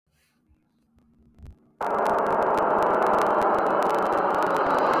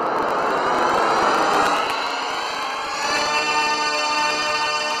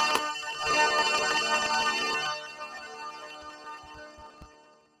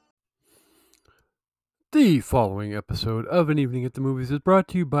The following episode of An Evening at the Movies is brought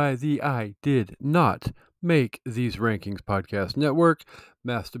to you by the I Did Not Make These Rankings podcast network,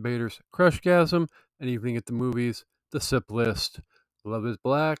 Masturbators, Crushgasm, An Evening at the Movies, The Sip List, Love is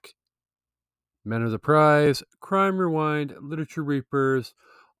Black, Men Are the Prize, Crime Rewind, Literature Reapers.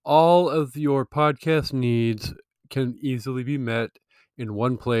 All of your podcast needs can easily be met in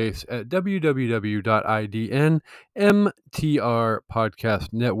one place at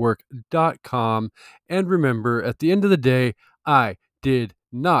www.idnmtrpodcastnetwork.com. And remember, at the end of the day, I did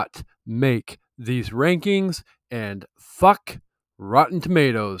not make these rankings, and fuck Rotten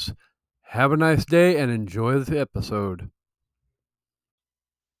Tomatoes. Have a nice day and enjoy the episode.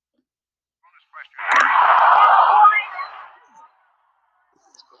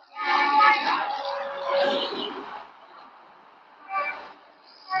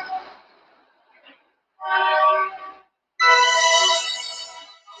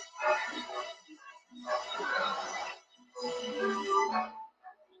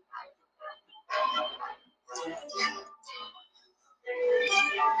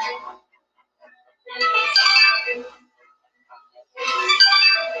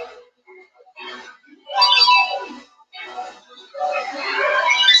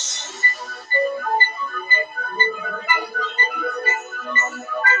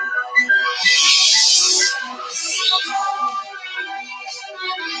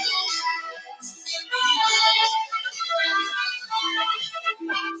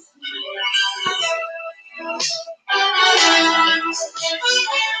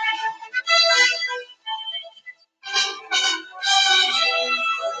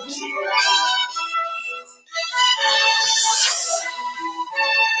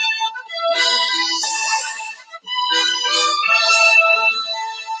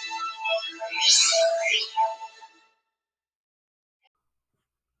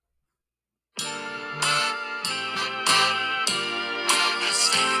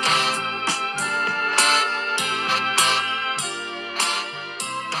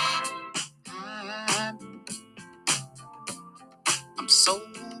 I'm so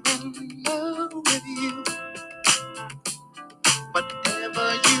in love with you.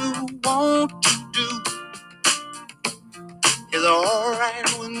 Whatever you want to do is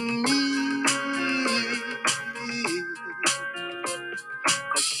alright with me.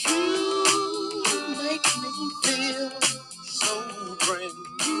 'Cause you make me feel so brand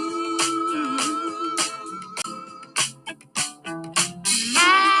new. I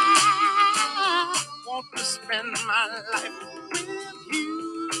want to spend my life with you.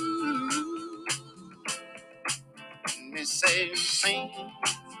 Let me say, sing,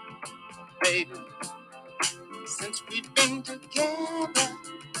 baby, since we've been together.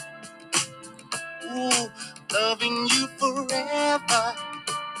 Ooh, loving you forever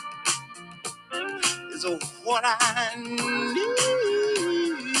is what I need.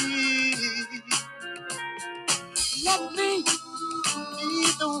 Let me be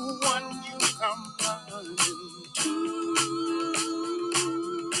the one you come running to.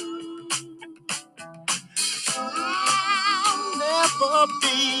 I'll never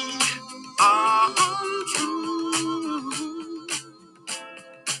be untrue.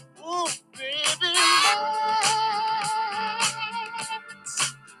 Oh, baby,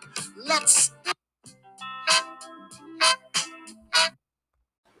 let's.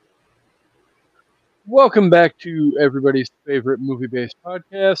 Welcome back to everybody's favorite movie-based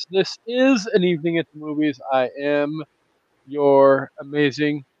podcast. This is An Evening at the Movies. I am your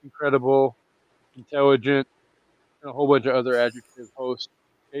amazing, incredible, intelligent, and a whole bunch of other adjective host,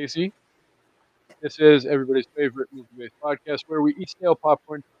 Casey. This is everybody's favorite movie-based podcast where we eat stale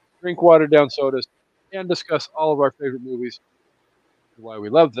popcorn, drink watered-down sodas, and discuss all of our favorite movies and why we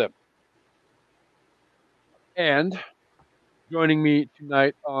love them. And joining me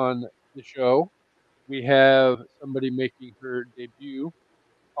tonight on the show, we have somebody making her debut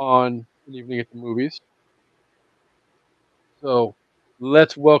on An Evening at the Movies. So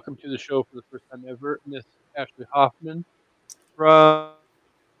let's welcome to the show for the first time ever, Miss Ashley Hoffman from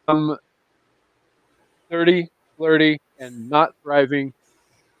 30, Flirty, and Not Thriving,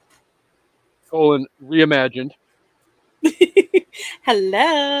 Reimagined.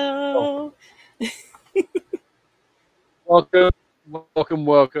 Hello. Welcome.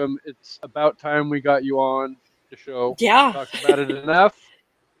 It's about time we got you on the show. Yeah. We talked about it enough.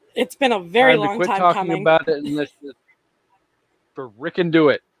 It's been a very Time to long quit time talking coming. about it and let's just frickin' do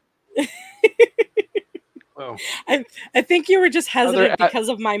it. Oh. I think you were just hesitant because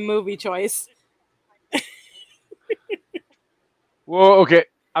of my movie choice. Well, okay.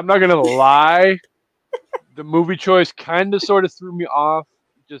 I'm not gonna lie. The movie choice kind of sort of threw me off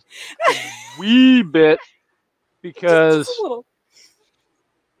just a wee bit because just a little.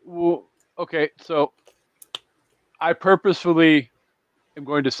 Well, okay, so I purposefully am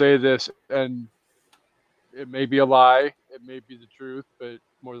going to say this, and it may be a lie, it may be the truth, but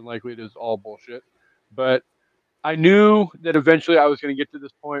more than likely it is all bullshit. But I knew that eventually I was going to get to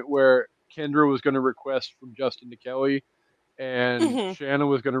this point where Kendra was going to request from Justin to Kelly, and Mhm. Shanna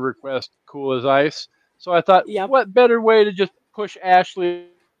was going to request Cool as Ice. So I thought, Yep. what better way to just push Ashley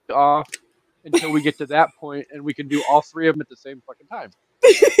off until we get to that point, and we can do all three of them at the same fucking time.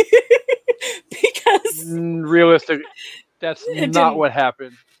 Because Realistic, that's it not didn't. what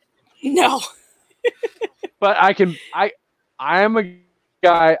happened. No. But I am a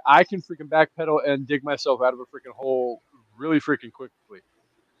guy. I can freaking backpedal and dig myself out of a freaking hole really freaking quickly.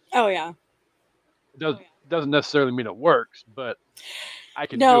 Oh yeah. It doesn't necessarily mean it works, but I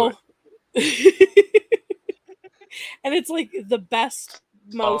can do it. No. And it's like the best,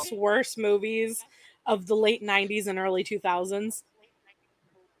 So most worst movies of the late 90s and early 2000s.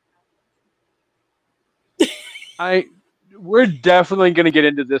 we're definitely going to get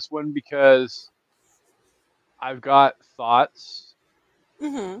into this one because I've got thoughts,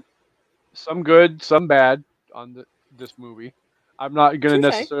 Mm-hmm. some good, some bad, on this movie. I'm not going to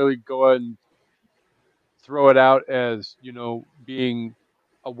Touche. necessarily go and throw it out as being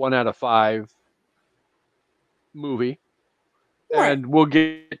a 1 out of 5 movie, Right. and we'll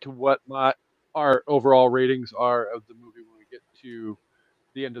get to what our overall ratings are of the movie when we get to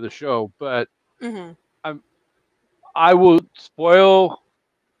the end of the show. But Mm-hmm. I'm I will spoil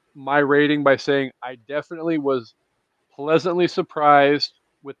my rating by saying I definitely was pleasantly surprised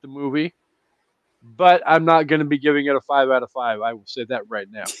with the movie, but I'm not going to be giving it a 5 out of 5. I will say that right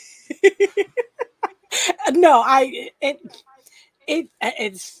now. No,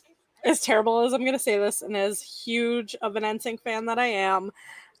 it's as terrible as I'm gonna say this, and as huge of an NSYNC fan that I am,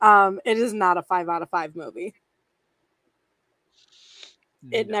 it is not a 5 out of 5 movie.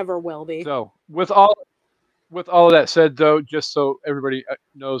 It No. never will be. So with all of that said, though, just so everybody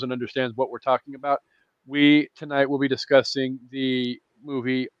knows and understands what we're talking about, we tonight will be discussing the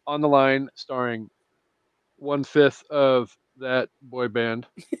movie On the Line, starring 1/5 of that boy band,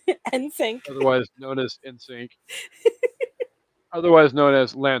 NSYNC. otherwise known as NSYNC, otherwise known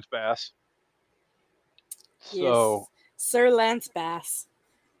as Lance Bass. So, Yes, Sir Lance Bass.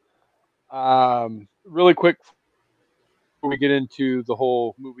 really quick before we get into the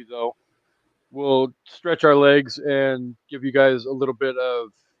whole movie, though, we'll stretch our legs and give you guys a little bit of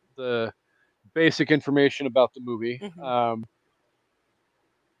the basic information about the movie. Mm-hmm.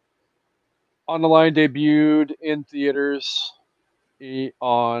 On the Line debuted in theaters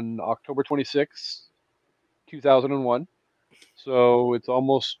on October 26th, 2001. So it's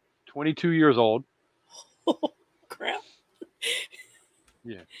almost 22 years old. Oh, crap!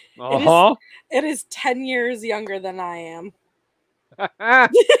 Yeah. It is. Uh It is 10 years younger than I am. huh.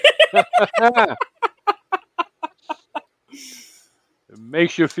 It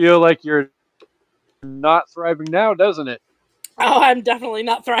makes you feel like you're not thriving now, doesn't it? Oh, I'm definitely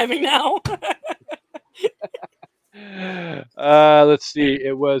not thriving now. Let's see.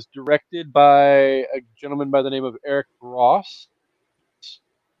 It was directed by a gentleman by the name of Eric Ross.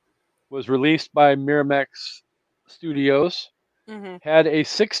 Was released by Miramax Studios. Mm-hmm. Had a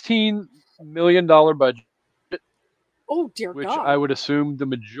 $16 million budget, Oh dear which God! I would assume the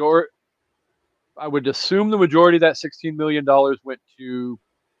majority. I would assume the majority of that $16 million went to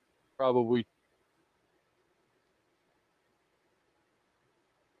probably.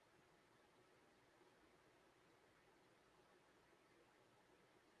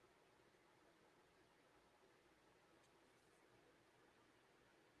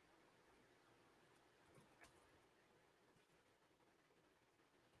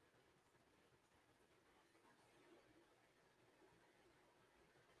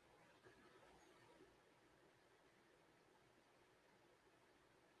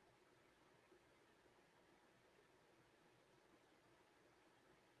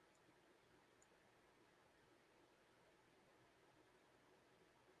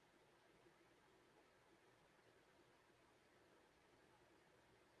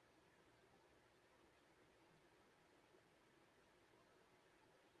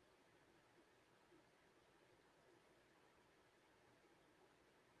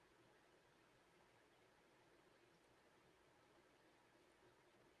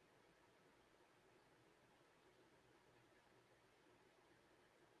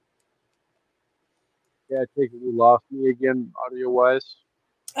 Yeah, I take it you lost me again, audio wise.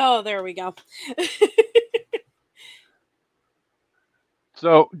 Oh, there we go.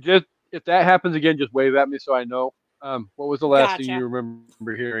 So just if that happens again, just wave at me so I know. What was the last thing Gotcha. you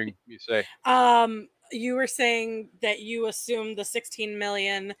remember hearing me say? You were saying that you assumed the 16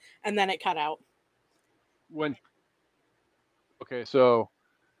 million and then it cut out. When Okay, so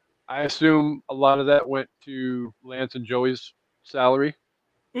I assume a lot of that went to Lance and Joey's salary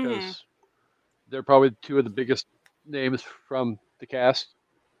Mm-hmm. because they're probably two of the biggest names from the cast.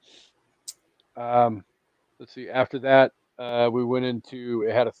 Um, let's see. After that, we went into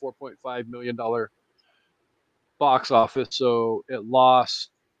it had a $4.5 million box office, so it lost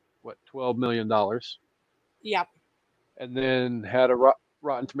what $12 million, Yep. and then had a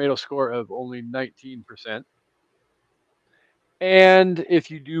Rotten Tomato score of only 19%. And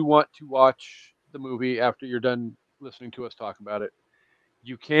if you do want to watch the movie after you're done listening to us talk about it,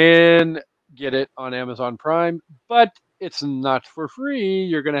 you can get it on Amazon Prime, but it's not for free.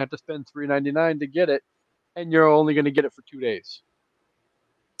 You're going to have to spend $3.99 to get it, and you're only going to get it for 2 days.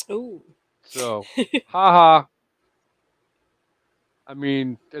 Ooh. So, haha. I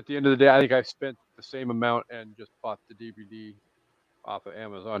mean, at the end of the day, I think I spent the same amount and just bought the DVD off of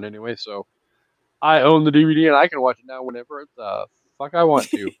Amazon anyway. So I own the DVD and I can watch it now whenever the fuck I want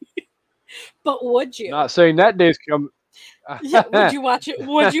to. But would you? Not saying that day's come. Yeah, would you watch it?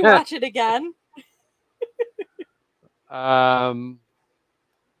 Would you watch it again?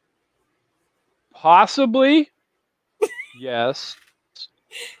 Possibly. Yes.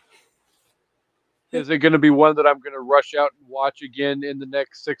 Is it going to be one that I'm going to rush out and watch again in the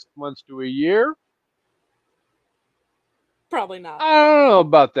next 6 months to a year? Probably not. I don't know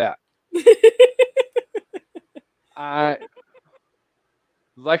about that. I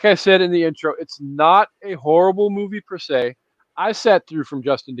Like I said in the intro, it's not a horrible movie per se. I sat through From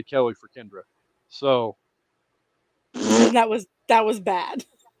Justin to Kelly for Kendra. So, that was bad.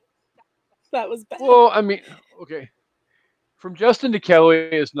 That was bad. well, I mean, okay. From Justin to Kelly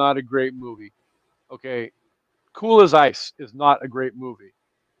is not a great movie. Okay. Cool as Ice is not a great movie.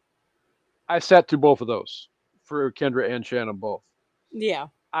 I sat through both of those for Kendra and Shannon both. Yeah.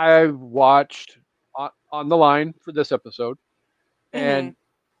 I watched On the Line for this episode. Mm-hmm. And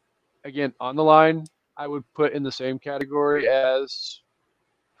again, On the Line, I would put in the same category as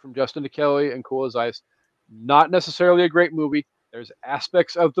From Justin to Kelly and Cool as Ice. Not necessarily a great movie. There's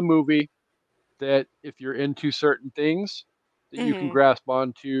aspects of the movie that, if you're into certain things, that you can Mm-hmm. grasp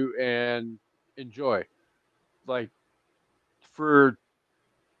onto and enjoy. Like, for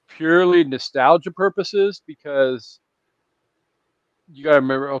purely nostalgia purposes, because you got to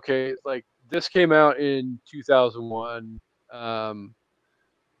remember, okay, like this came out in 2001. From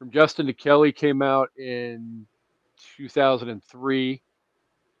Justin to Kelly came out in 2003.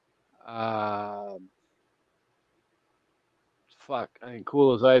 Um, Fuck, I think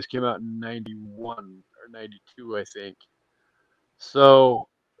Cool as Ice came out in 91 or 92, I think. So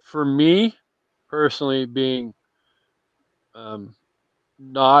for me personally, being um,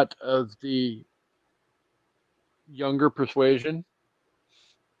 not of the younger persuasion,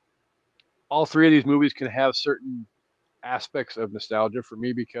 all three of these movies can have certain aspects of nostalgia for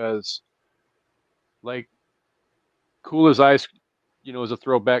me because, like, Cool as Ice, is a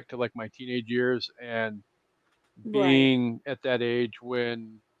throwback to like my teenage years and Right. being at that age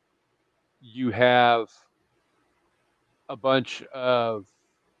when you have a bunch of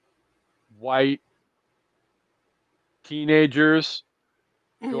white teenagers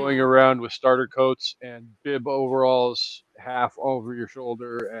going Mm-hmm. around with starter coats and bib overalls half over your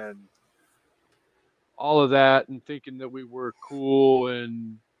shoulder and all of that, and thinking that we were cool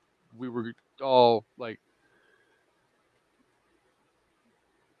and we were all like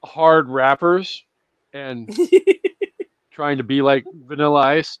hard rappers and trying to be like Vanilla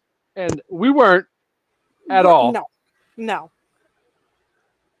Ice, and we weren't at all. No. No.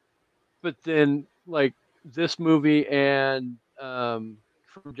 But then, like, this movie and From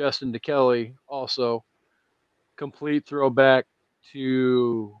Justin to Kelly, also complete throwback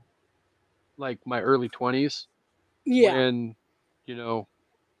to like my early 20s Yeah. when, you know,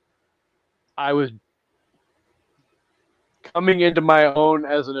 I was coming into my own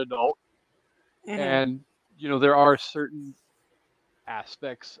as an adult. Mm-hmm. And, there are certain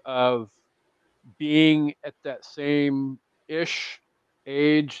aspects of being at that same ish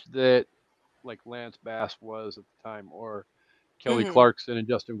age that like Lance Bass was at the time, or Kelly Mm-hmm. Clarkson and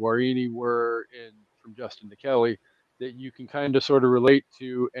Justin Guarini were in From Justin to Kelly, that you can kind of sort of relate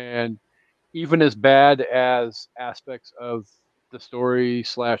to. And even as bad as aspects of the story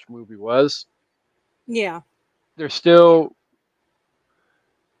slash movie was, Yeah. there's still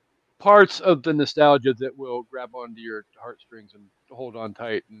parts of the nostalgia that will grab onto your heartstrings and hold on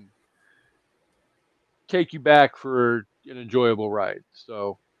tight and take you back for an enjoyable ride.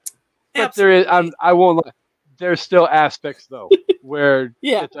 So, but there is, Absolutely. I won't lie, there's still aspects though where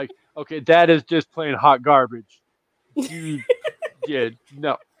Yeah. it's like, okay, that is just plain hot garbage. You did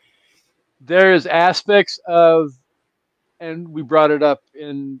no. There's aspects of, and we brought it up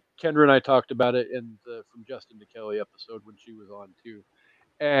in Kendra and I talked about it in the From Justin to Kelly episode when she was on too.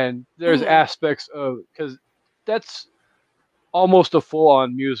 And there's Mhm. aspects of, because that's almost a full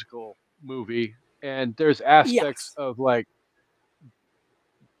on musical movie, and there's aspects Yes. of like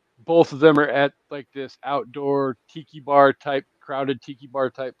both of them are at like this outdoor tiki bar type, crowded tiki bar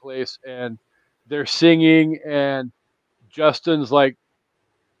type place, and they're singing, and Justin's like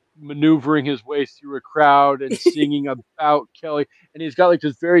maneuvering his way through a crowd and singing about Kelly, and he's got like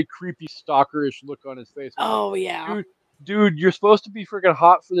this very creepy stalkerish look on his face. It's like, Oh yeah. dude, you're supposed to be freaking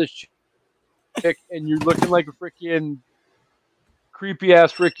hot for this chick, and you're looking like a freaking creepy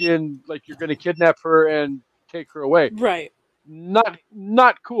ass freaking like you're gonna kidnap her and take her away. Right.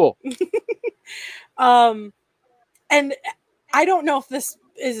 Not cool. Um, and I don't know if this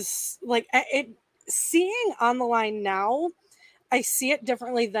is like it. Seeing On the Line now, I see it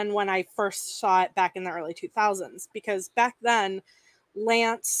differently than when I first saw it back in the early 2000s, because back then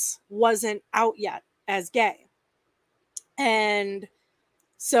Lance wasn't out yet as gay. And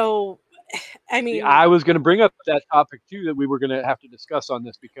so, I See, mean, I was gonna bring up that topic too that we were gonna have to discuss on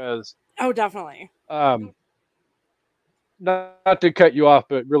this because oh, definitely. um not to cut you off,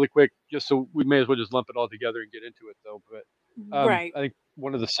 but really quick, just so we may as well just lump it all together and get into it though. But Right. I think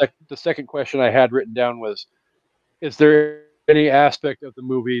one of the second question I had written down was, is there any aspect of the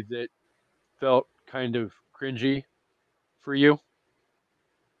movie that felt kind of cringy for you?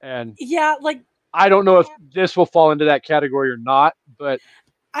 And Yeah, like I don't know if this will fall into that category or not, but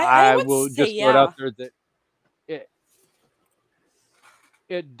I I would will say just throw it out yeah. there that it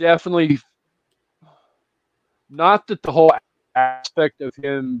it definitely, not that the whole aspect of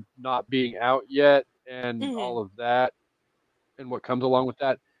him not being out yet and Hmm. all of that and what comes along with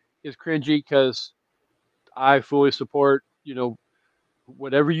that is cringy, because I fully support,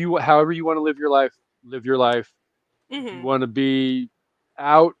 whatever you, however you want to live your life, live your life. If you Hmm. want to be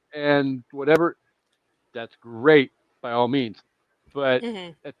out and whatever, that's great by all means. But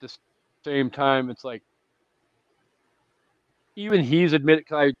Hmm. at the same time, it's like, even he's admitted,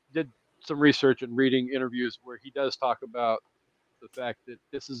 'cause I did some research and reading interviews where he does talk about the fact that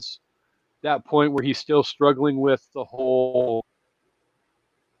this is that point where he's still struggling with the whole.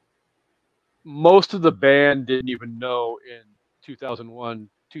 Most of the band didn't even know in 2001,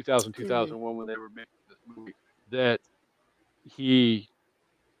 2000, Hmm. 2001 when they were making this movie that he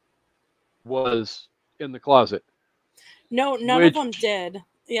was in the closet, No, none of which them did.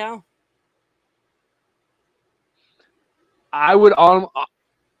 Yeah. I would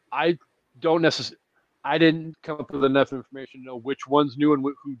I don't necessarily. I didn't come up with enough information to know which ones knew and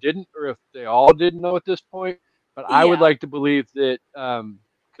who didn't, or if they all didn't know at this point. But I would Yeah. like to believe that,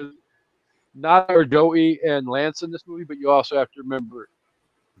 because not are Joey and Lance in this movie, but you also have to remember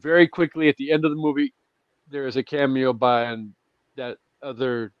very quickly at the end of the movie there is a cameo by that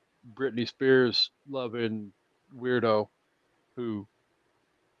other Britney Spears loving weirdo who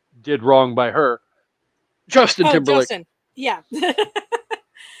did wrong by her, Justin Oh, Timberlake, Justin. Yeah.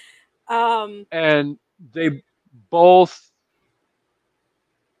 um. and they both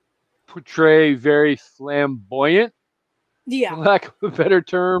portray very flamboyant, for Yeah. lack of a better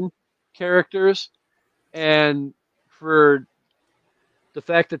term, characters. And for the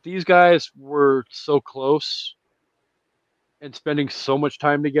fact that these guys were so close and spending so much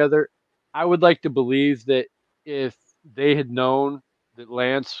time together, I would like to believe that if they had known that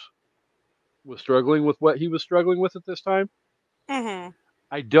Lance was struggling with what he was struggling with at this time, Hmm.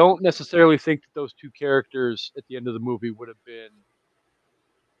 I don't necessarily think that those two characters at the end of the movie would have been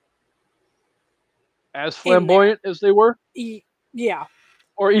as In there. flamboyant as they were, Yeah.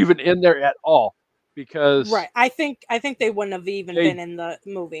 or even in there at all, Right. because I think they wouldn't have even they, been in the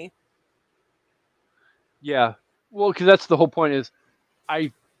movie. yeah, well, because that's the whole point is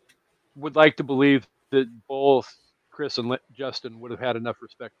I would like to believe that both Chris and Justin would have had enough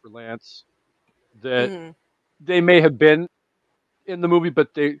respect for Lance that Hmm. they may have been in the movie,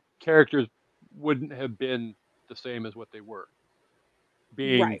 but the characters wouldn't have been the same as what they were,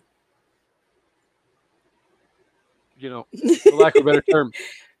 being, Right. for lack of a better term,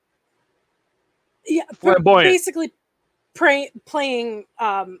 Yeah. flamboyant. Basically, playing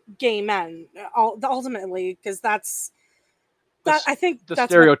gay men ultimately, because that I think The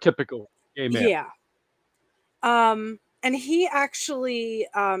that's what. stereotypical gay man. Yeah. And he actually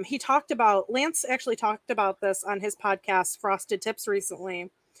he talked about Lance actually talked about this on his podcast Frosted Tips recently,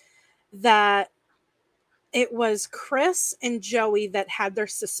 that it was Chris and Joey that had their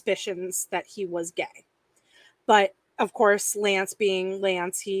suspicions that he was gay. But of course, Lance being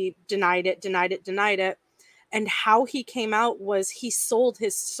Lance, he denied it. And how he came out was he sold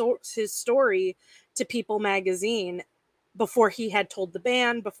his story to People magazine before he had told the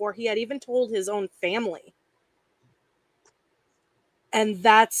band, before he had even told his own family. And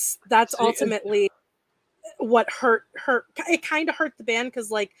that's ultimately what hurt. It kind of hurt the band, because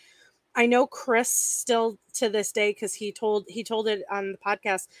like I know Chris still to this day, because he told it on the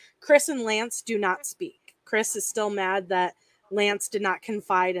podcast, Chris and Lance do not speak. Chris is still mad that Lance did not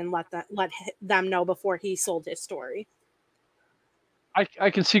confide and let them know before he sold his story. I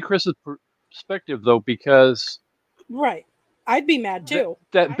can see Chris's perspective though, because right, I'd be mad too.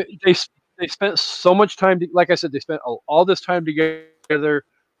 That they spent so much time, like I said, they spent all this time together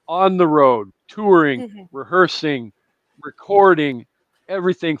on the road, touring, rehearsing, recording,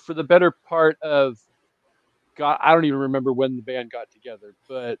 everything for the better part of, God, I don't even remember when the band got together,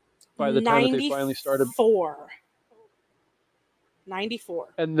 but by the time that they finally started, 94.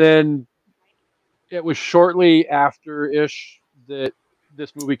 And then it was shortly after-ish that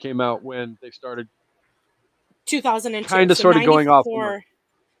this movie came out, when they started 2002, kind of sort of going off.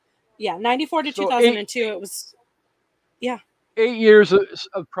 Yeah, 94 to 2002. It was 8 years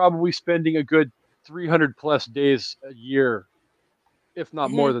of probably spending a good 300 plus days a year, if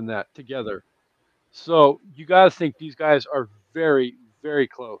not more than that, together. So you got to think these guys are very, very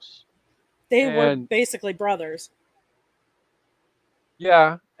close. They were basically brothers.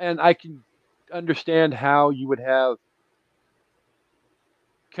 Yeah, and I can understand how you would have,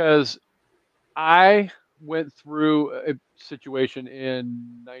 because I went through a situation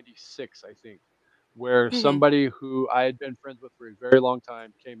in '96, I think, where somebody who I had been friends with for a very long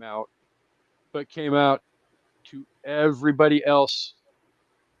time came out to everybody else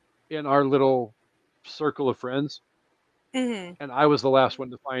in our little circle of friends. And I was the last one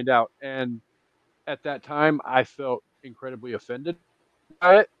to find out. And at that time, I felt incredibly offended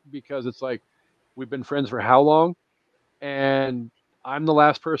by it, because it's like, we've been friends for how long? And I'm the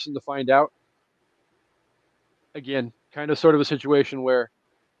last person to find out. Again, kind of sort of a situation where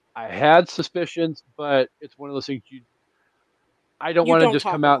I had suspicions, but it's one of those things I don't want to just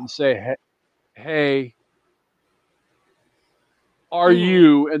come out and say, hey, are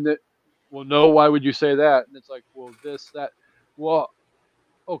you? And that, well, no, why would you say that? And it's like, well, that. Well,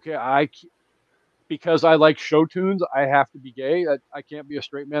 okay, because I like show tunes, I have to be gay. I can't be a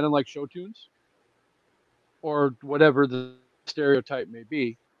straight man and like show tunes, or whatever the stereotype may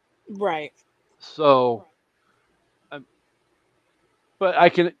be. Right. So, but I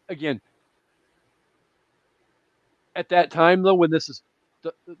can, again, at that time though, when this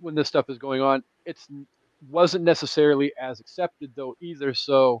stuff is going on, wasn't necessarily as accepted though either.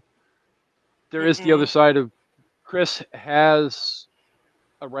 So there is the other side of, Chris has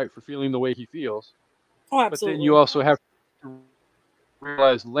a right for feeling the way he feels. Oh, absolutely. But then you also have to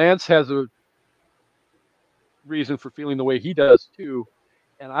realize Lance has a reason for feeling the way he does too,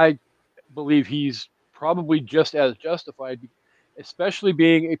 and I believe he's probably just as justified, especially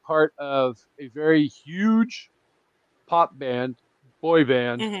being a part of a very huge pop band, boy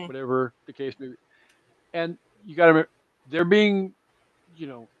band, whatever the case may be. And you got to remember, they're being,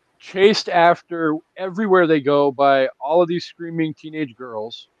 chased after everywhere they go by all of these screaming teenage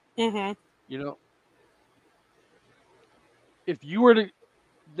girls. If you were to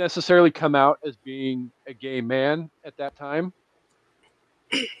necessarily come out as being a gay man at that time,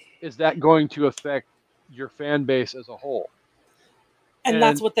 is that going to affect your fan base as a whole? And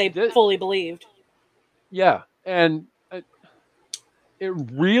that's what they fully believed. Yeah, and it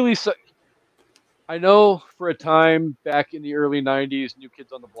really. I know for a time back in the early '90s, New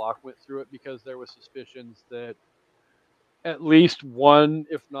Kids on the Block went through it, because there was suspicions that at least one,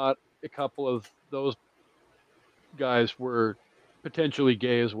 if not a couple of those guys, were potentially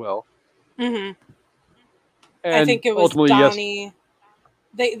gay as well. And I think it was Donnie.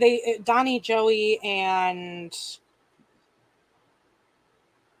 Yes. Donnie, Joey, and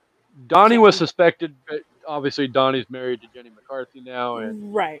Donnie was suspected, but obviously Donnie's married to Jenny McCarthy now,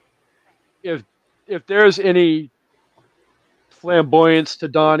 and right. If there's any flamboyance to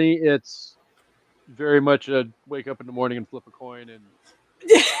Donnie, it's very much a wake up in the morning and flip a coin and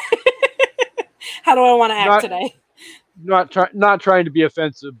how do I want to act today? Not trying to be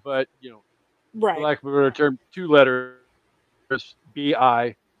offensive, but right. for lack of a better term, 2 letters,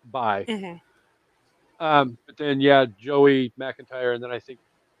 B-I, bye. But then Joey McIntyre, and then I think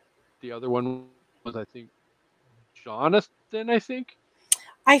the other one was Jonathan. I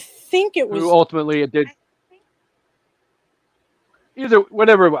think it was who ultimately it did. Either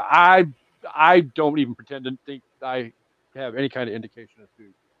whatever, I don't even pretend to think I have any kind of indication as to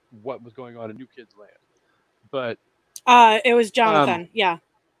what was going on in New Kids Land. But It was Jonathan. Yeah,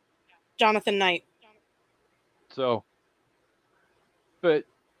 Jonathan Knight. so, but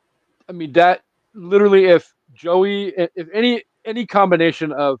I mean that literally, if Joey, if any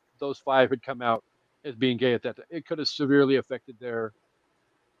combination of those five had come out as being gay at that time, it could have severely affected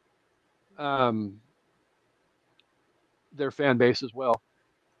um their fan base as well.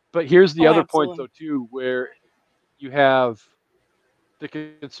 But here's the Oh, other point absolutely. though too, where you have the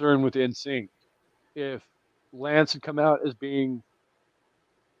concern with NSYNC. If Lance had come out as being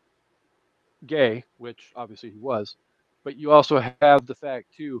gay, which obviously he was, but you also have the fact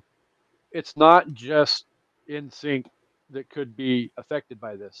too, it's not just NSYNC that could be affected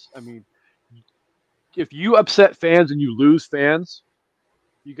by this. I mean, if you upset fans and you lose fans,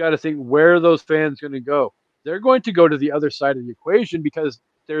 you got to think, where are those fans going to go? They're going to go to the other side of the equation, because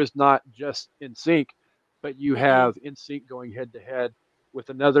there's not just NSYNC, but you Mm-mm. have NSYNC going head to head with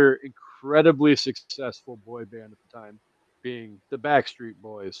another incredibly successful boy band at the time, being the Backstreet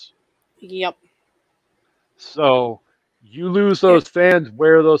Boys. Yep. So you lose It. those fans,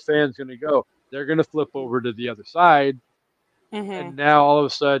 where are those fans going to go? They're going to flip over to the other side, Mm-hmm. and now all of a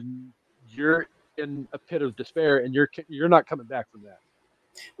sudden you're in a pit of despair, and you're not coming back from that.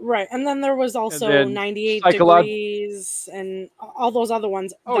 Right. And then there was And also then 98 psychological. Degrees and all those other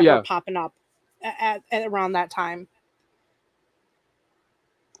ones Oh that were yeah, popping up at around that time.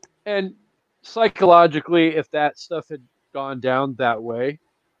 and psychologically, if that stuff had gone down that way,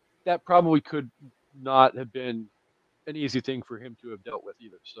 that probably could not have been an easy thing for him to have dealt with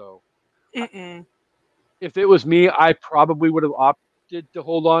either. So Mm-mm. if it was me, I probably would have opted to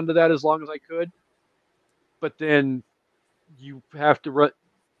hold on to that as long as I could. But then you have to run,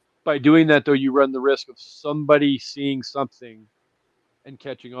 by doing that though, you run the risk of somebody seeing something and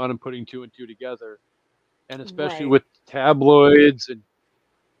catching on and putting two and two together. And especially Right. with tabloids and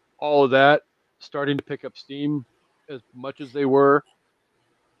all of that starting to pick up steam as much as they were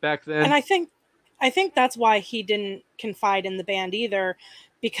back And then. I think that's why he didn't confide in the band either,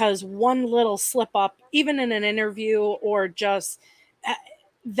 because one little slip up, even in an interview or just uh,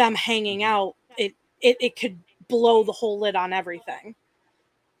 them hanging Mhm. out, it could blow the whole lid on everything.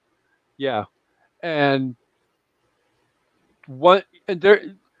 Yeah. And what, and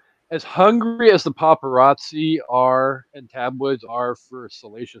they're as hungry as the paparazzi are and tabloids are for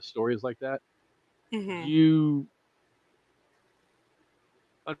salacious stories like that. Hmm. You,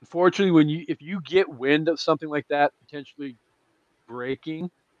 unfortunately, when you, if you get wind of something like that potentially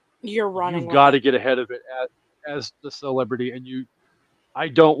breaking, You're running you've with got it. to get ahead of it as the celebrity. And you, I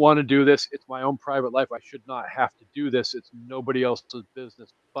don't want to do this. It's my own private life. I should not have to do this. It's nobody else's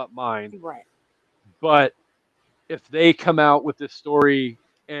business but mine. Right. But if they come out with this story,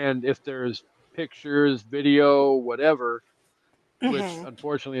 and if there's pictures, video, whatever, which Hmm.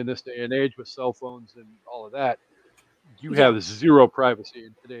 unfortunately in this day and age with cell phones and all of that, you Yeah. have zero privacy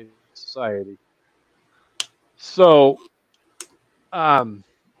in today's society. So, um,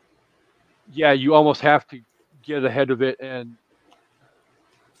 yeah, you almost have to get ahead of it. And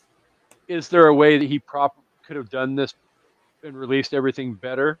is there a way that he could have done this and released everything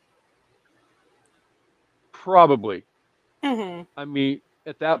better? Probably. Hmm. I mean,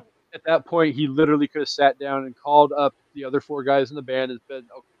 at that point, he literally could have sat down and called up the other four guys in the band and said,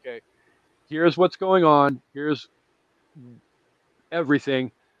 "Okay, here's what's going on. Here's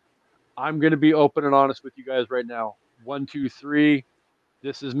everything. I'm going to be open and honest with you guys right now. One, two, three.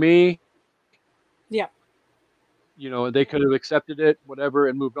 This is me. Yeah. They could have accepted it, whatever,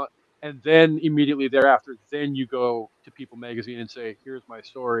 and moved on. And then immediately thereafter, then you go to People Magazine and say, "Here's my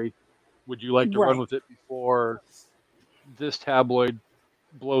story. Would you like to run Right. with it before this tabloid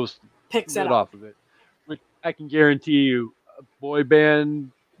blows Picks it lid up. off of it?" Which I can guarantee you, a boy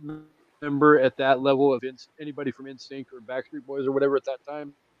band member at that level of anybody from NSYNC or Backstreet Boys or whatever at that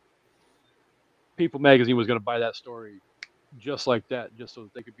time, People Magazine was going to buy that story just like that, just so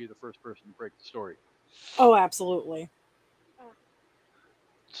that they could be the first person to break the story. Oh, absolutely.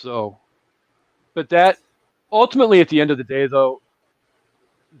 So, but that ultimately, at the end of the day, though,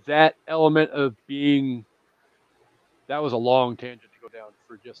 that element of being, that was a long tangent to go down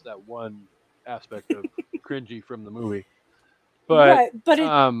for just that one aspect of cringy from the movie. But Right, but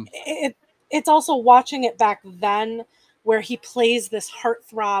um, it's also watching it back then, where he plays this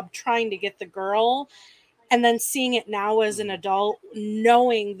heartthrob trying to get the girl, and then seeing it now as an mhm. adult,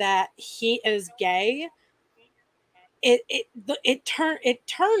 knowing that he is gay. It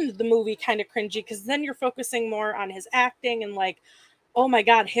turned the movie kind of cringy, because then you're focusing more on his acting and like, oh my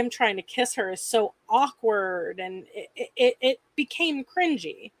god, him trying to kiss her is so awkward, and it became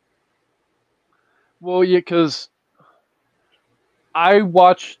cringy. Well, yeah, because I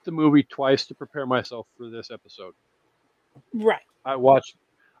watched the movie twice to prepare myself for this episode. Right. I watched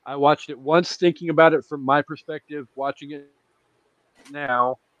I watched it once thinking about it from my perspective, watching it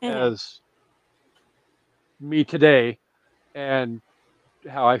now Hmm. as me today and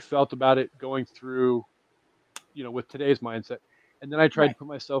how I felt about it going through, with today's mindset. And then I tried to Right. put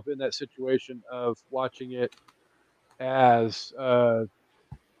myself in that situation of watching it as a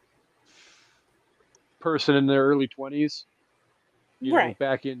person in their early 20s, Right.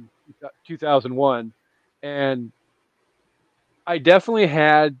 back in 2001. And I definitely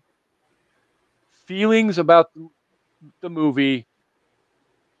had feelings about the movie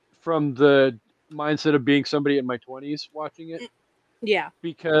from the mindset of being somebody in my 20s watching it Yeah.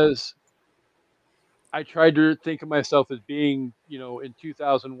 because I tried to think of myself as being, in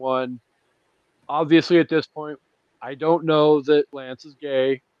 2001. Obviously, at this point, I don't know that Lance is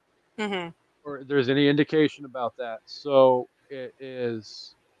gay Hmm. or there's any indication about that. So it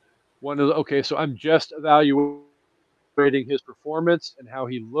is one of the, okay, so I'm just evaluating his performance and how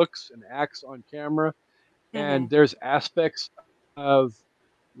he looks and acts on camera. Hmm. And there's aspects of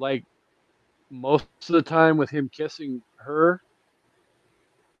like most of the time with him kissing her,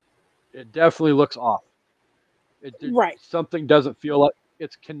 it definitely looks off. Right. Something doesn't feel like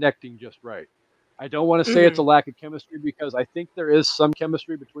it's connecting just right. I don't want to say it's Hmm. a lack of chemistry because I think there is some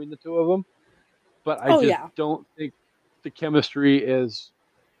chemistry between the two of them, but I Oh just yeah. don't think the chemistry is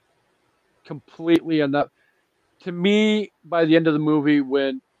completely enough. To me, by the end of the movie,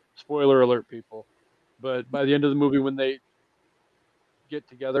 when spoiler alert, people, but by the end of the movie, when they get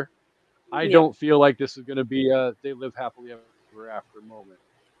together, I Yep. don't feel like this is going to be a they live happily ever after moment.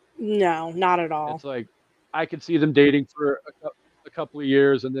 No, not at all. It's like I could see them dating for a couple of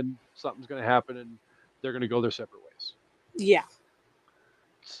years, and then something's going to happen, and they're going to go their separate ways. Yeah.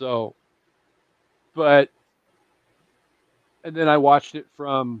 So, but and then I watched it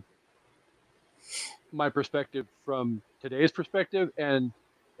from my perspective, from today's perspective, and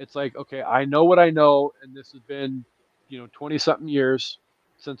it's like, okay, I know what I know, and this has been, 20 something years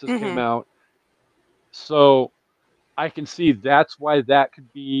since this came Hmm. out, so I can see that's why that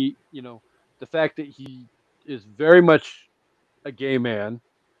could be, the fact that he is very much a gay man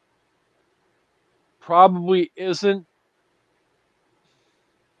probably isn't.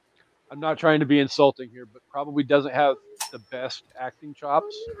 I'm not trying to be insulting here, but probably doesn't have the best acting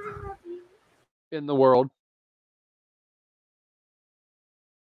chops in the world.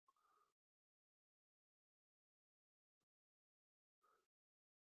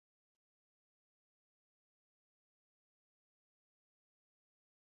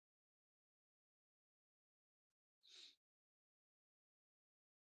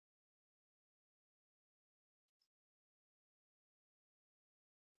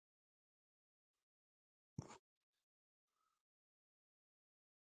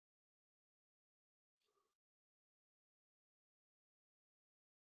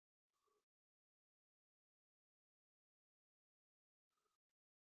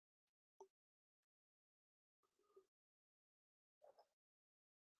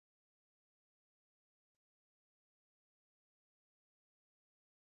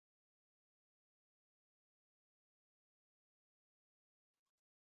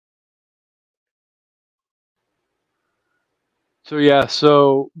 So yeah,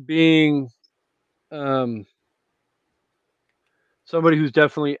 so being um, somebody who's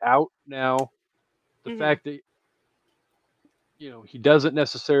definitely out now, the Hmm. fact that he doesn't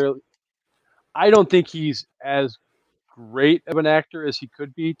necessarily. I don't think he's as great of an actor as he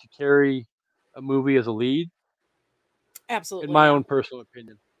could be to carry a movie as a lead, in Absolutely my not. own personal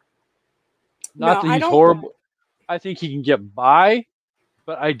opinion. Not No, that I he's don't. horrible. I think he can get by,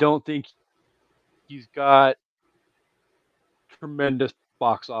 but I don't think he's got tremendous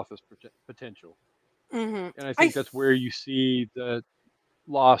box office potential. Hmm. And I I think that's where you see the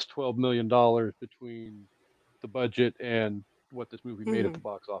lost $12 million between the budget and what this movie made at hmm the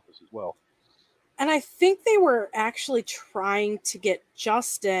box office as well. and I think they were actually trying to get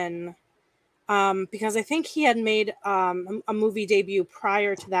Justin, because I think he had made a movie debut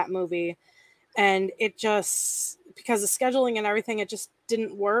prior to that movie, and it just, because of scheduling and everything, it just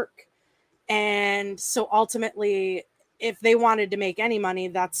didn't work. And so ultimately, if they wanted to make any money,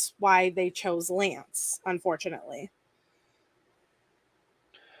 that's why they chose Lance, unfortunately.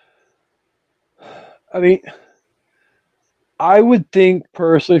 I mean, I would think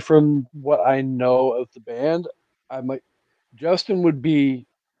personally, from what I know of the band, I might Justin would be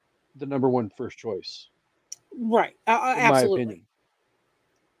the number one first choice, Right. in my Absolutely. opinion.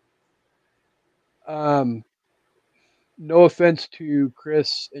 Um, no offense to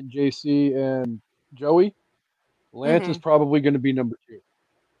Chris and JC and Joey, Lance is Hmm. probably going to be number two.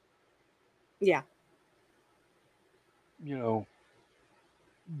 Yeah. You know,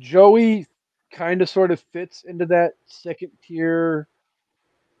 Joey kind of sort of fits into that second tier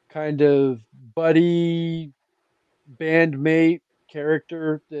kind of buddy bandmate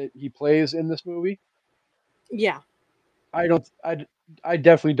character that he plays in this movie. Yeah. I don't I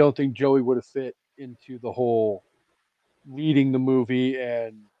definitely don't think Joey would have fit into the whole leading the movie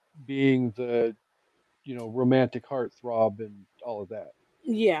and being the, romantic heartthrob and all of that.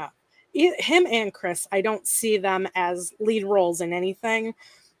 Yeah. Him and Chris, I don't see them as lead roles in anything.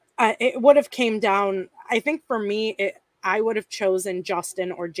 It would have came down, I think for me, I would have chosen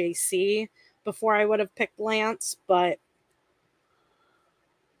Justin or JC before I would have picked Lance, but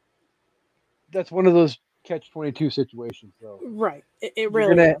That's one of those catch 22 situations though. right. It You're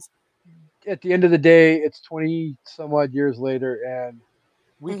really going to is. at the end of the day, it's 20 some odd years later and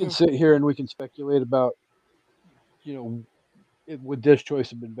we can Hmm. sit here and we can speculate about, you know, would this choice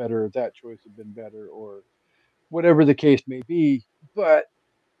have been better or that choice have been better or whatever the case may be. But,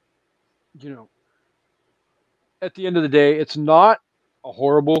 you know, at the end of the day, it's not a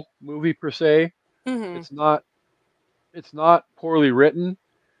horrible movie per se. Hmm. It's not it's not poorly written.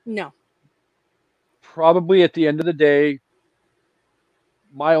 No. Probably at the end of the day,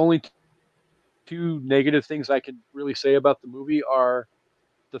 my only two negative things I can really say about the movie are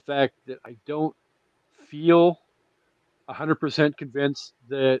the fact that I don't feel 100% convinced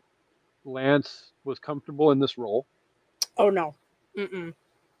that Lance was comfortable in this role. Oh, no. Mm-mm.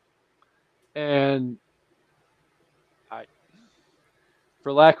 And I,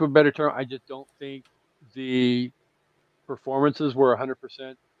 for lack of a better term, I just don't think the performances were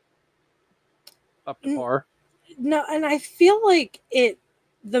 100% up to N- par. No, and I feel like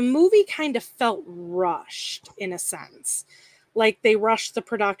the movie kind of felt rushed in a sense. Like they rushed the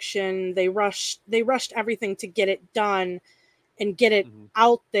production, they rushed everything to get it done and get it Mhm.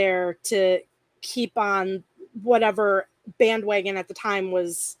 out there to keep on whatever bandwagon at the time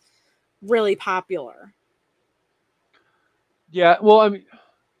was really popular. Yeah, well, I mean,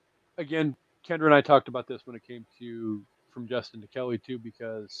 again, Kendra and I talked about this when it came to From Justin to Kelly too,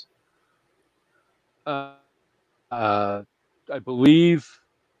 because uh, uh, I believe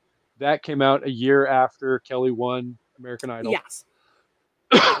that came out a year after Kelly won American Idol. Yes.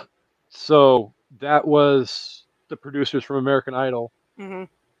 So that was the producers from American Idol Hmm.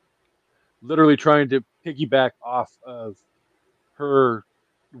 literally trying to piggyback off of her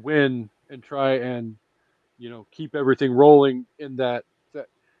win and try and keep everything rolling in that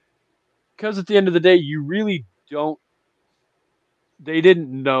because at the end of the day you really don't they didn't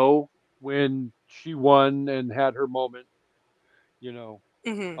know when she won and had her moment, you know,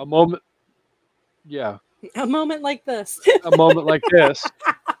 Hmm. a moment, yeah, A moment like this. a moment like this.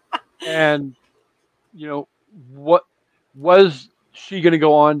 And, what was she going to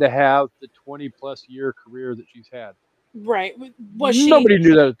go on to have the 20 plus year career that she's had? Right. Was she? Nobody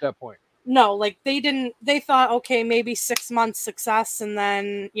knew that at that point. No, like they thought, okay, maybe 6 months success and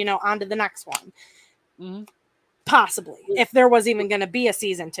then, on to the next one. Mm-hmm. Possibly. If there was even going to be a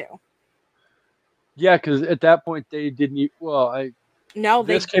season two. Yeah, because at that point they didn't. Well, No,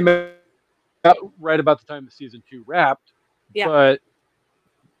 this they, came out right about the time the season two wrapped, yeah. but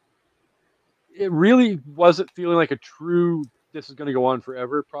it really wasn't feeling like a true. This is going to go on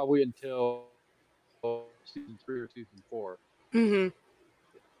forever, probably until season three or season four. Hmm.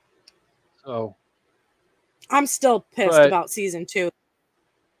 So, I'm still pissed but about season two,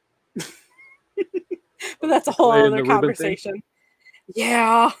 but that's a whole Nicolay and other the Ruben thing conversation.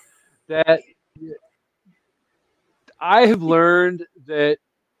 Yeah. that I have learned that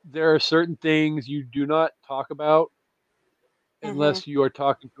there are certain things you do not talk about Hmm. unless you are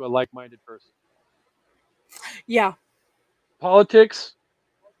talking to a like-minded person. Yeah. Politics,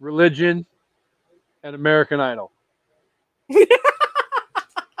 religion, and American Idol.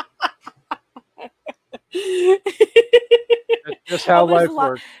 That's just Oh, how there's a life lot.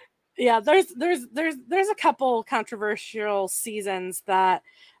 works. Yeah, there's a couple controversial seasons that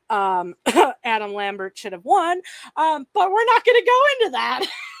Adam Lambert should have won, but we're not going to go into that.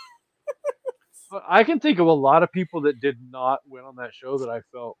 But I can think of a lot of people that did not win on that show that I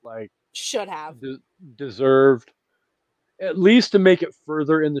felt like Should have. de- deserved at least to make it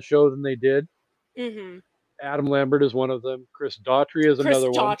further in the show than they did. Hmm. Adam Lambert is one of them. Chris Daughtry is Chris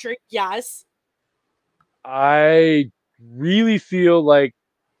another one. Daughtry, yes. I really feel like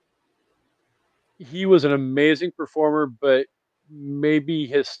he was an amazing performer, but maybe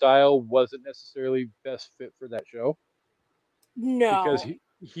his style wasn't necessarily best fit for that show because No.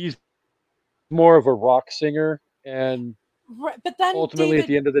 he's more of a rock singer and Right, but then ultimately at David,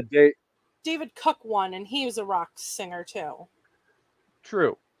 the end of the day. David Cook won, and he was a rock singer too.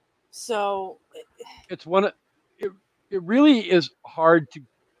 True. So It's one of it. It really is hard to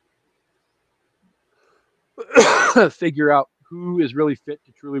figure out who is really fit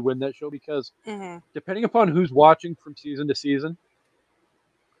to truly win that show because mhm. depending upon who's watching from season to season,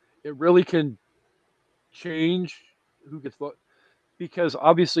 it really can change who gets voted. Because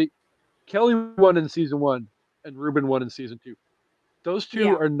obviously, Kelly won in season one and Ruben won in season two. Those two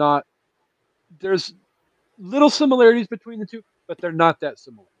Yeah. are not. There's little similarities between the two, but they're not that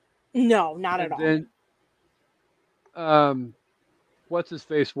similar. No, not at And all. then, what's his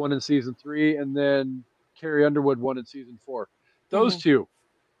face won in season three, and then Carrie Underwood won in season four. Those Mhm. two,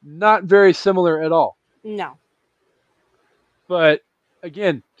 not very similar at all. No. But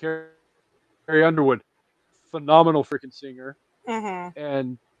again, Carrie Underwood, phenomenal freaking singer, Mhm.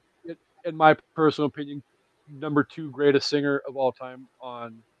 and in my personal opinion, number two greatest singer of all time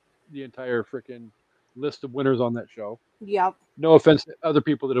on the entire freaking list of winners on that show. Yep. No offense to other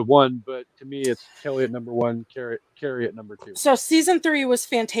people that have won, but to me, it's Kelly at number one, Carrie at number two. So season 3 was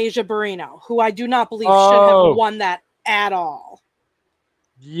Fantasia Barrino, who I do not believe should have Oh, won that at all.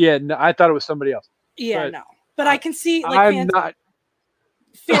 yeah, no, I thought it was somebody else. Yeah, But no. But I can see like I'm not.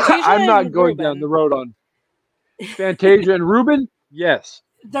 Fantasia I'm not and going down Ruben. the road on Fantasia and Ruben. Yes,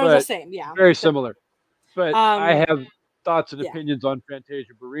 They're the but same, yeah. very similar. But I Um, have thoughts and yeah. opinions on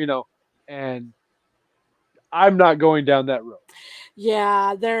Fantasia Barrino, and I'm not going down that road.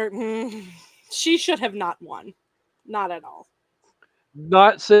 Yeah, she should have not won. Not at all.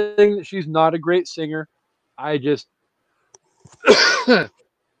 Not saying that she's not a great singer. I just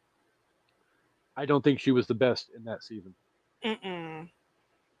I don't think she was the best in that season. Mm-mm.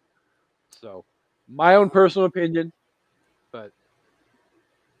 So, my own personal opinion, but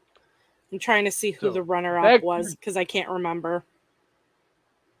I'm trying to see who so the runner-up back. was because I can't remember.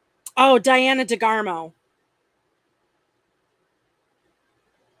 Oh, Diana DeGarmo.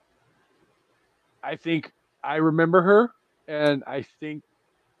 I think I remember her, and I think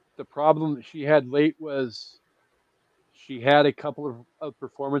the problem that she had late was she had a couple of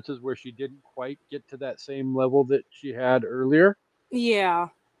performances where she didn't quite get to that same level that she had earlier. Yeah.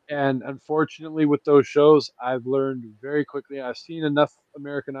 And unfortunately, with those shows, I've learned very quickly. I've seen enough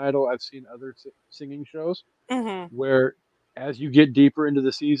American Idol. I've seen other singing shows Mm-hmm. where, as you get deeper into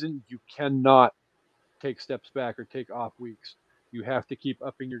the season, you cannot take steps back or take off weeks. You have to keep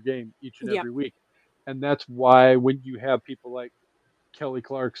upping your game each and Yep. every week. And that's why when you have people like Kelly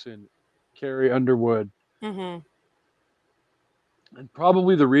Clarkson, Carrie Underwood, Mm-hmm. and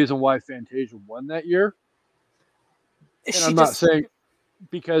probably the reason why Fantasia won that year, and She I'm not just saying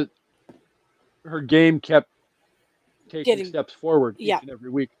because her game kept taking getting steps forward yeah. each and every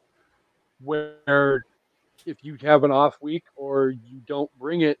week. Where if you have an off week or you don't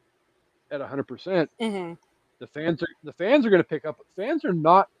bring it at 100%, Mm-hmm. the fans are going to pick up. Fans are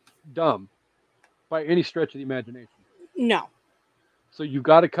not dumb by any stretch of the imagination. No. So you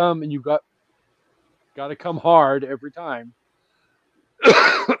got to come and you got to come hard every time.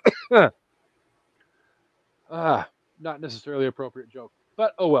 Not necessarily appropriate joke,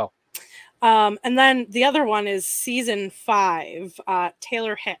 but oh well. And then the other one is season 5,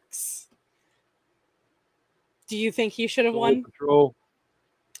 Taylor Hicks. Do you think he should have Soul won? Patrol.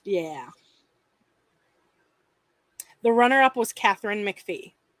 Yeah. The runner-up was Catherine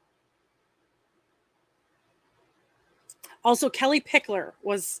McPhee. Also, Kelly Pickler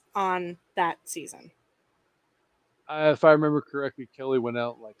was on that season. If I remember correctly, Kelly went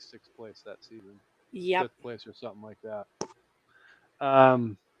out like 6th place that season. Yep. 5th place or something like that.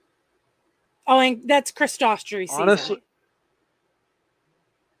 Oh, and that's Chris Daughtry season. Honestly,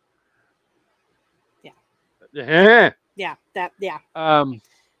 yeah. yeah. Yeah. Um,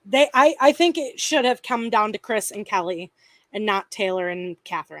 I think it should have come down to Chris and Kelly and not Taylor and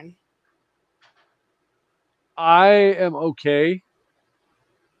Catherine. I am okay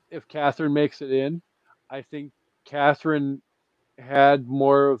if Catherine makes it in. I think Catherine had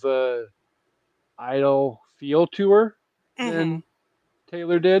more of a idol feel to her than Mm-hmm.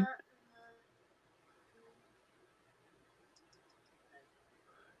 Taylor did.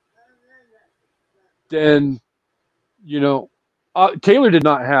 Then, Taylor did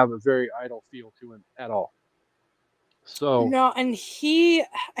not have a very idol feel to him at all. So No, and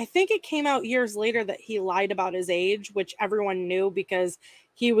I think it came out years later that he lied about his age, which everyone knew because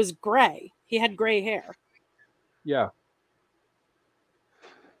he was gray. He had gray hair. yeah,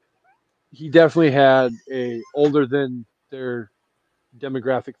 he definitely had a older than their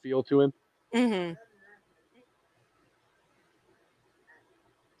demographic feel to him. Mm-hmm.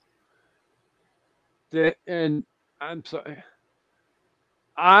 And I'm sorry,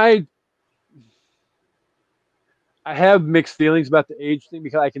 I I have mixed feelings about the age thing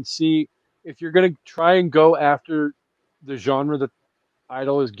because I can see if you're going to try and go after the genre that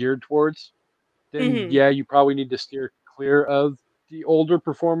Idol is geared towards, then Hmm. yeah, you probably need to steer clear of the older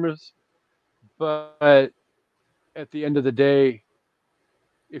performers. But at the end of the day,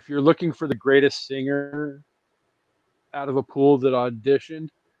 if you're looking for the greatest singer out of a pool that auditioned,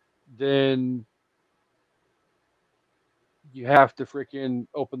 then you have to freaking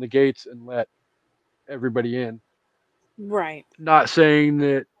open the gates and let everybody in. Right. Not saying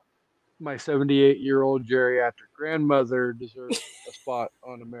that my 78-year-old geriatric grandmother deserves a spot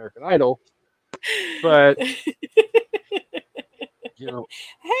on American Idol, but Hey, you know,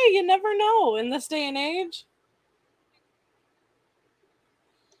 you never know in this day and age.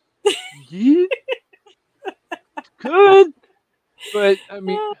 you could, but I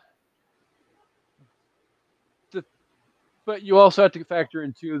mean, the, but you also have to factor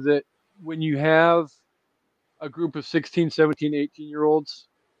in too that when you have a group of 16, 17, 18-year-olds,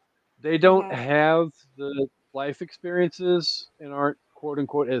 they don't Uh-huh. have the life experiences and aren't quote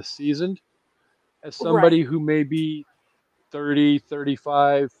unquote as seasoned as somebody Right. who may be 30,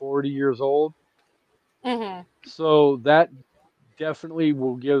 35, 40 years old. Hmm. So that definitely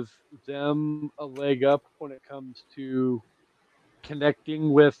will give them a leg up when it comes to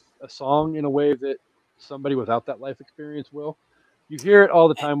connecting with a song in a way that somebody without that life experience will. You hear it all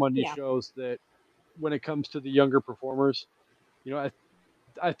the time on these Yeah. shows that when it comes to the younger performers, you know,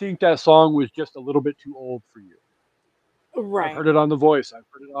 I think that song was just a little bit too old for you. I've Right. heard it on The Voice, I've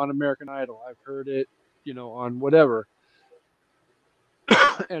heard it on American Idol, I've heard it, on whatever.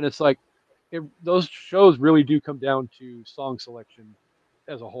 And it's like those shows really do come down to song selection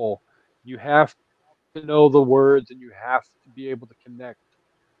as a whole. You have to know the words and you have to be able to connect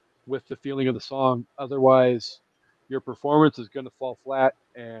with the feeling of the song. Otherwise, your performance is going to fall flat.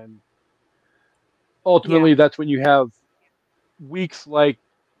 And Yeah. ultimately, that's when you have weeks like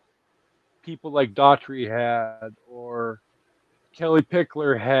people like Daughtry had, or Kelly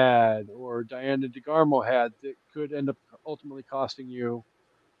Pickler had, or Diana DeGarmo had, that could end up ultimately costing you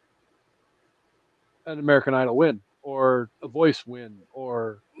an American Idol win, or a Voice win,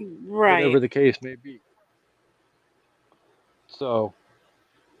 or whatever Right. the case may be. So,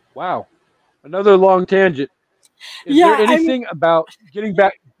 wow, another long tangent. Is there Yeah. I mean, anything about getting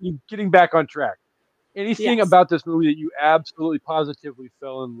back on track? Anything yes. about this movie that you absolutely positively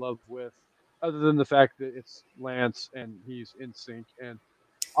fell in love with, other than the fact that it's Lance and he's in sync, and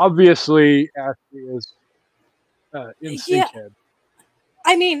obviously Ashley is in Yeah. sync head.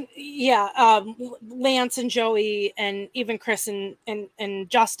 I mean, yeah. Lance and Joey, and even Chris and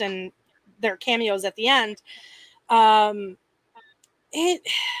Justin, their cameos at the end. Um, it.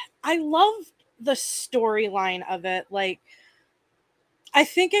 I love the storyline of it. Like, I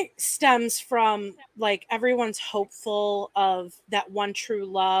think it stems from like everyone's hopeful of that one true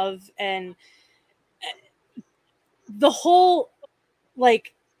love, and the whole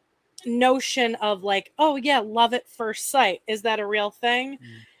like notion of like, oh yeah, love at first sight, is that a real thing?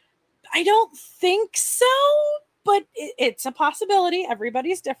 Mm. I don't think so, but it's a possibility.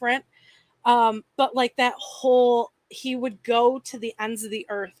 Everybody's different. But like that whole, he would go to the ends of the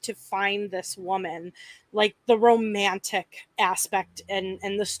earth to find this woman, like the romantic aspect and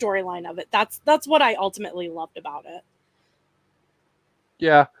the storyline of it. That's what I ultimately loved about it.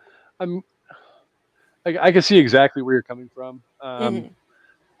 Yeah, I'm. I can see exactly where you're coming from. Hmm.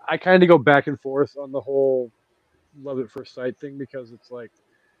 I kind of go back and forth on the whole love at first sight thing because it's like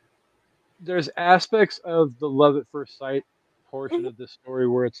there's aspects of the love at first sight portion of this story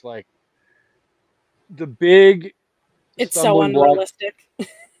where it's like the big It's so stumbling block. unrealistic.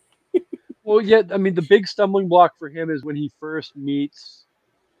 Well, yeah, I mean, the big stumbling block for him is when he first meets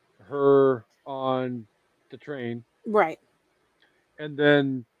her on the train, Right. and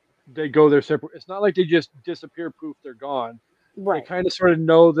then they go their separate. It's not like they just disappear, poof, they're gone. They Right. kind of sort of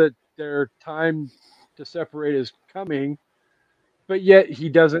know that their time to separate is coming, but yet he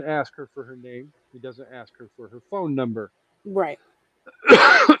doesn't ask her for her name. He doesn't ask her for her phone number. Right.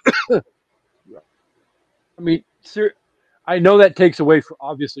 I mean, I know that takes away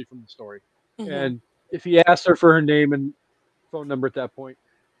obviously from the story. Hmm. And if he asks her for her name and phone number at that point,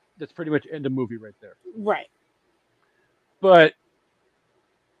 that's pretty much end of movie right there. Right. But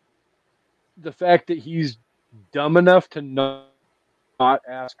the fact that he's dumb enough to not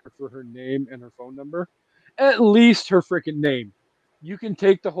ask her for her name and her phone number, at least her freaking name. You can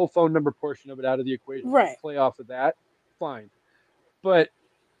take the whole phone number portion of it out of the equation and Right. play off of that. Fine. But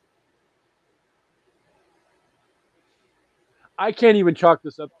I can't even chalk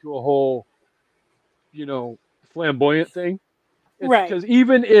this up to a whole, you know, flamboyant thing. It's Right. because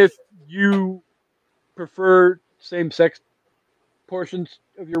even if you prefer same sex portions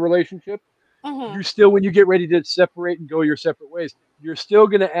of your relationship, Hmm. you still, when you get ready to separate and go your separate ways, you're still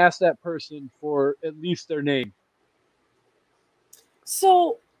going to ask that person for at least their name.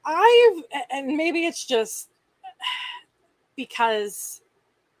 So and maybe it's just because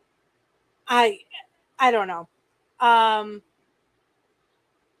I, I don't know. Um,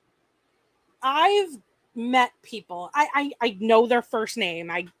 I've met people. I know their first name.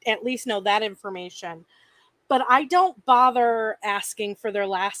 I at least know that information, but I don't bother asking for their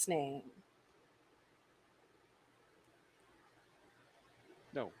last name.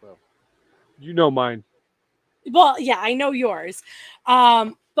 No, well, you know mine. Well, yeah, I know yours,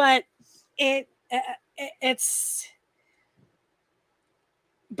 but it's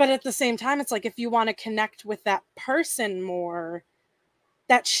but at the same time, it's like if you want to connect with that person more,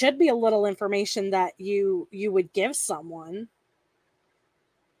 that should be a little information that you would give someone.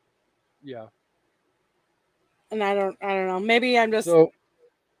 Yeah. And I don't know. Maybe I'm just So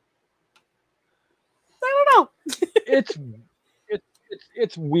I don't know. it's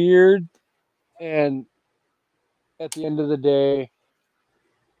it's weird, and at the end of the day,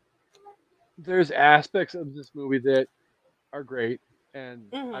 there's aspects of this movie that are great, and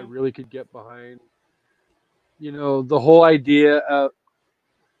I Hmm. really could get behind. The whole idea of,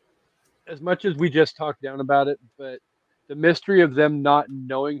 as much as we just talked down about it, but the mystery of them not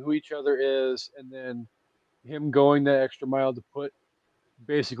knowing who each other is, and then him going that extra mile to put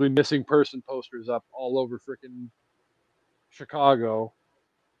basically missing person posters up all over freaking Chicago,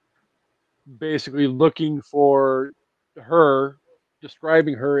 basically looking for her,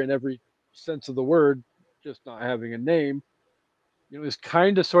 describing her in every sense of the word, just not having a name. Is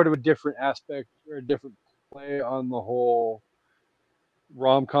kind of sort of a different aspect or a different play on the whole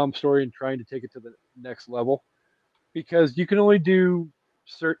rom com story and trying to take it to the next level, because you can only do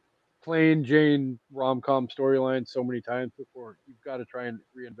certain plain Jane rom com storylines so many times before you've got to try and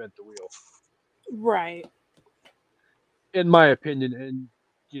reinvent the wheel, Right. in my opinion. And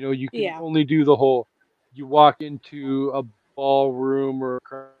you can Yeah. only do the whole, you walk into a ballroom or a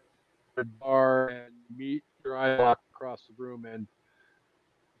crowded bar and you meet your eye lock across the room, and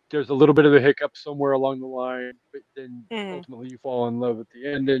there's a little bit of a hiccup somewhere along the line, but then Hmm. ultimately you fall in love at the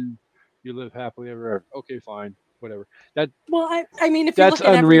end and you live happily ever after. Okay, fine, whatever. That Well, I mean, if you that's look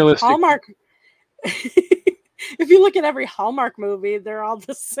at every unrealistic. Hallmark, if you look at every Hallmark movie, they're all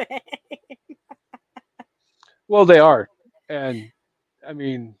the same. Well, they are, and I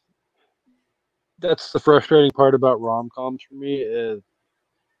mean that's the frustrating part about rom coms for me, is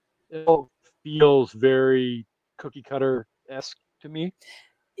it all feels very cookie cutter esque to me.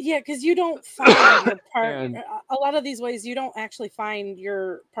 Yeah, because you don't find your part. And A lot of these ways, you don't actually find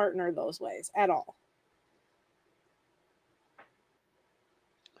your partner those ways at all.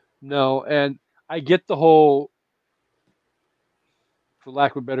 no, and I get the whole, for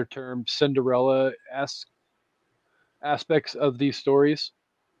lack of a better term, Cinderella esque aspects of these stories,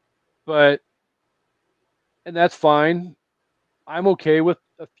 but and that's fine. I'm okay with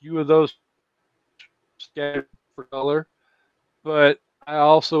a few of those scattered for color, but I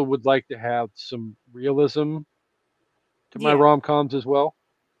also would like to have some realism to my Yeah. rom coms as well.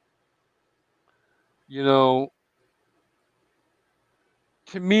 You know,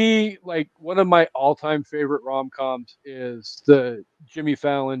 to me, like one of my all-time favorite rom-coms is the Jimmy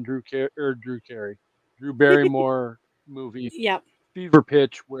Fallon, Drew Barrymore movie Yep. Fever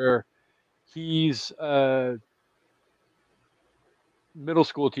Pitch, where he's a middle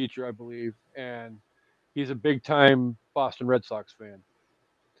school teacher, I believe, and he's a big-time Boston Red Sox fan.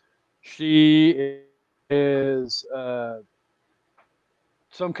 She is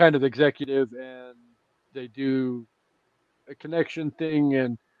some kind of executive, and they do a connection thing,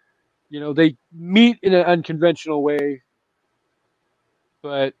 and they meet in an unconventional way,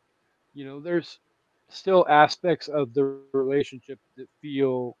 but there's still aspects of the relationship that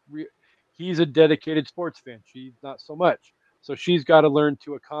feel he's a dedicated sports fan, she's not so much, so she's got to learn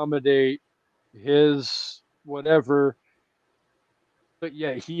to accommodate his whatever, but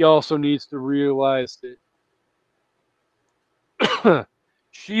yeah, he also needs to realize that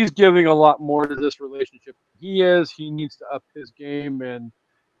she's giving a lot more to this relationship than he needs to up his game and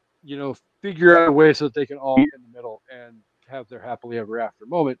figure out a way so that they can all be in the middle and have their happily ever after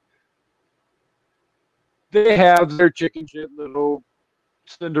moment. They have their chicken shit little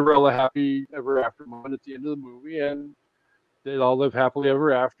Cinderella happy ever after moment at the end of the movie, and they all live happily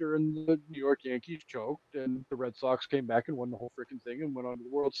ever after. And the New York Yankees choked, and the Red Sox came back and won the whole freaking thing and went on to the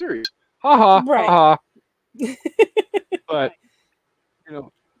World Series. Ha ha ha Right. ha. But you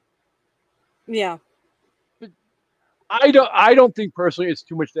know, Yeah. I don't think personally it's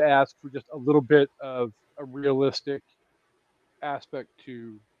too much to ask for just a little bit of a realistic aspect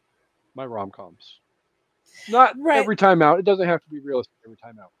to my rom-coms. Not Right. every time out. It doesn't have to be realistic every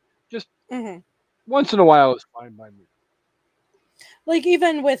time out. Just Hmm. once in a while is fine by me. Like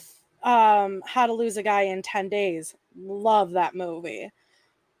even with How to Lose a Guy in 10 Days, love that movie.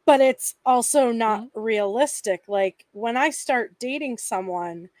 But it's also not realistic. Like when I start dating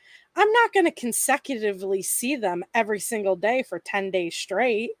someone, I'm not going to consecutively see them every single day for 10 days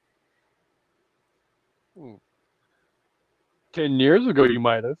straight. 10 years ago, you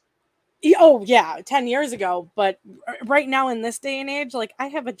might have. Oh yeah, 10 years ago, but right now in this day and age, like I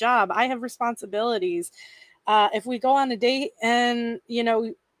have a job, I have responsibilities. If we go on a date and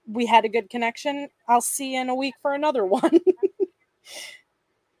we had a good connection, I'll see you in a week for another one.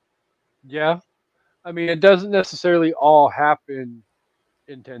 Yeah. I mean, it doesn't necessarily all happen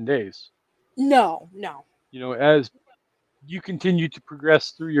in 10 days. No, no. As you continue to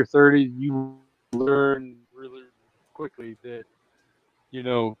progress through your 30s, you learn really quickly that,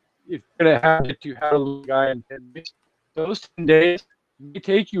 if you're going to have to have a guy in 10 days, those 10 days may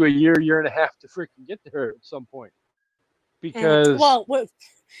take you a year and a half to freaking get there at some point. Because Well, with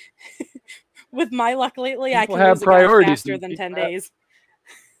my luck lately, I people can have lose a guy priorities. faster than 10 days.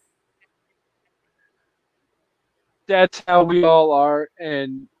 That's how we all are.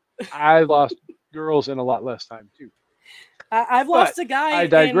 And I lost girls in a lot less time, too. I've But lost a guy I in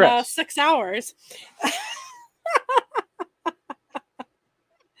digress. 6 hours.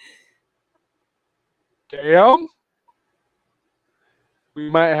 Damn. We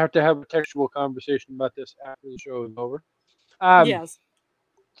might have to have a textual conversation about this after the show is over. Yes.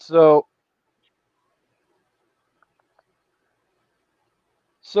 So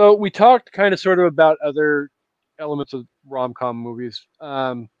we talked kind of sort of about other elements of rom-com movies.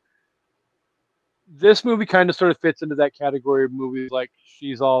 This movie kind of sort of fits into that category of movies like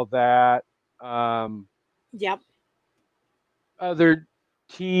She's All That. Yep. Other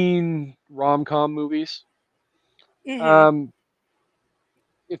teen rom-com movies. Mm-hmm.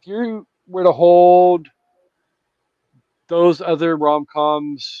 If you were to hold those other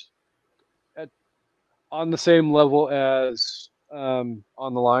rom-coms on the same level as On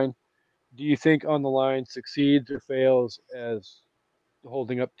the Line, do you think On the Line succeeds or fails as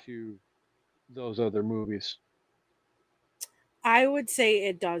holding up to those other movies? I would say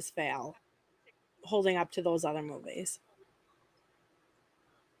it does fail holding up to those other movies.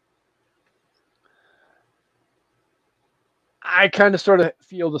 I kind of sort of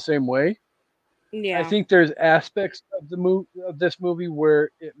feel the same way. I Yeah. think there's aspects of this movie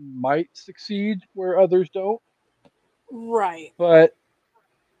where it might succeed where others don't, Right. but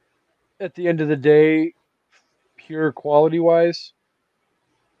at the end of the day, pure quality wise,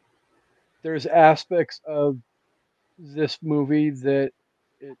 there's aspects of this movie that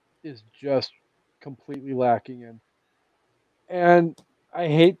it is just completely lacking in. And I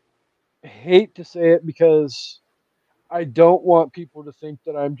hate to say it because I don't want people to think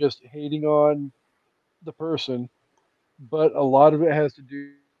that I'm just hating on the person, but a lot of it has to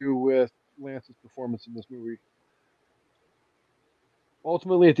do with Lance's performance in this movie.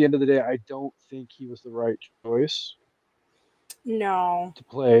 Ultimately, at the end of the day, I don't think he was the right choice No. to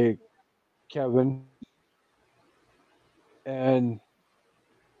play Kevin. And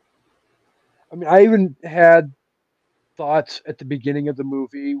I mean, I even had thoughts at the beginning of the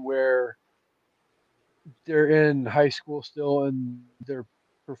movie where they're in high school still and they're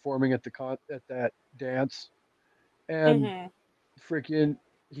performing at at that dance, and Mm-hmm. freaking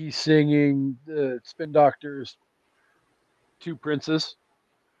he's singing the Spin Doctor's Two Princes.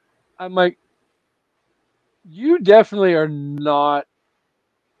 I'm like, you definitely are not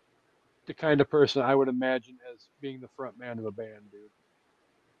the kind of person I would imagine as being the front man of a band, dude.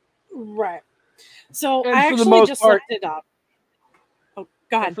 Right. So And I for the actually most just part, looked it up. Oh,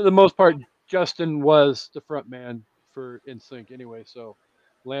 go and ahead. for the most part, Justin was the front man for NSYNC anyway, so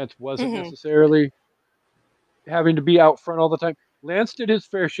Lance wasn't Mm-hmm. necessarily having to be out front all the time. Lance did his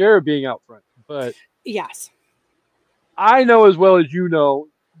fair share of being out front, but Yes. I know as well as you know,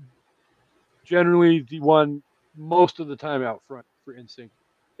 generally the one most of the time out front for NSYNC,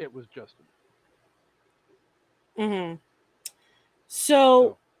 it was Justin. Mm-hmm. So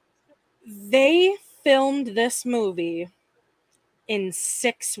So they filmed this movie in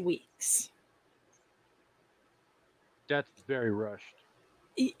 6 weeks. that's very rushed,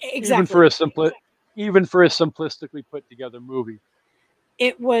 even for Exactly. a even for a simplistically put together movie.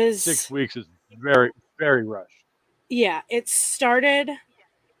 It 6 was, weeks is very rushed. yeah, it started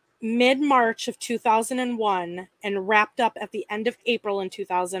mid March of 2001 and wrapped up at the end of April in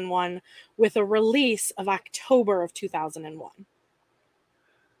 2001 with a release of October of 2001.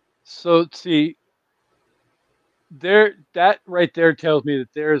 So see, that right there tells me that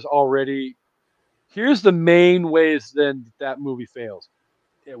there's already here's the main ways then that movie fails.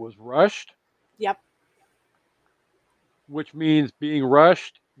 It was rushed, Yep. which means being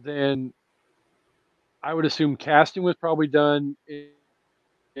rushed, then I would assume casting was probably done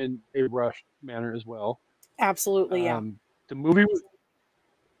in a rushed manner as well. Absolutely. Yeah. Um, the movie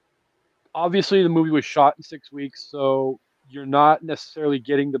obviously the movie was shot in 6 weeks, so you're not necessarily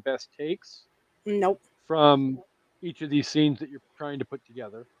getting the best takes Nope. from each of these scenes that you're trying to put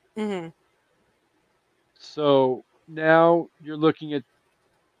together. Hmm. So now you're looking at,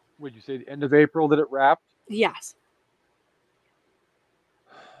 would you say, the end of April that it wrapped? Yes.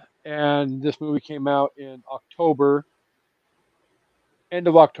 And this movie came out in October, end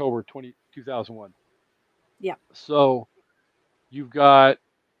of October 2001. Yep. So you've got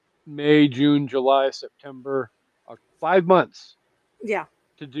May, June, July, September, 5 months Yeah.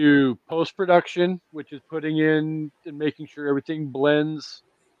 to do post production, which is putting in and making sure everything blends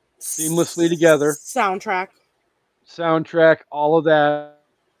seamlessly together, Soundtrack. soundtrack, all of that.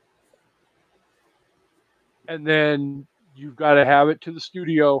 And then you've got to have it to the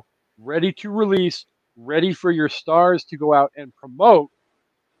studio ready to release, ready for your stars to go out and promote.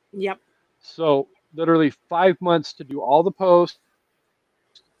 Yep. So, literally 5 months to do all the post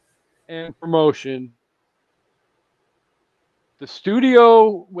and promotion. The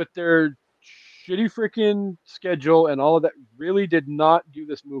studio, with their shitty freaking schedule and all of that, really did not do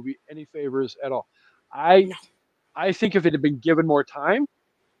this movie any favors at all. I No. I think if it had been given more time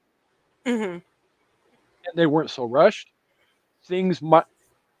Hmm. and they weren't so rushed, things might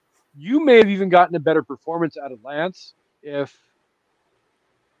you may have even gotten a better performance out of Lance if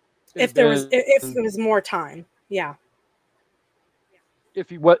it had been If there was more time. Yeah.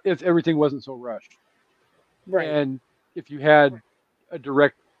 if everything wasn't so rushed. Right. And if you had a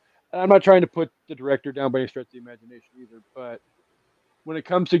direct, I'm not trying to put the director down by any stretch of the imagination either, but when it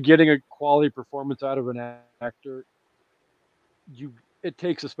comes to getting a quality performance out of an actor, you it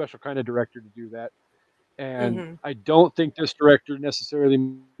takes a special kind of director to do that. And Hmm. I don't think this director necessarily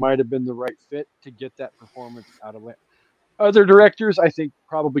might have been the right fit to get that performance out of Lance. Other directors, I think,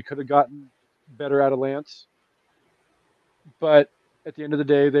 probably could have gotten better out of Lance, but at the end of the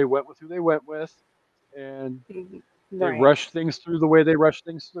day, they went with who they went with, and they Right. rushed things through the way they rushed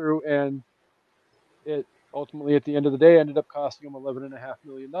things through, and it ultimately, at the end of the day, ended up costing them $11.5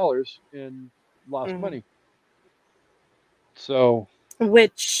 million in lost Hmm. money. So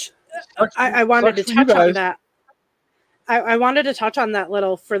Which I wanted sucks to for you touch on guys. that. I wanted to touch on that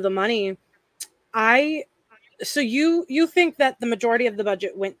little for the money. I so you think that the majority of the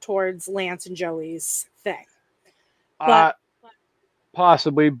budget went towards Lance and Joey's thing, but Uh,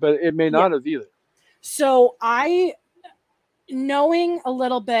 Possibly, but it may yeah. not have either. So I, knowing a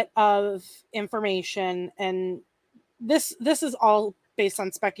little bit of information, and this is all based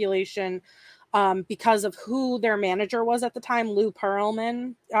on speculation, because of who their manager was at the time, Lou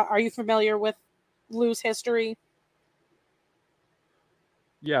Pearlman. Are you familiar with Lou's history?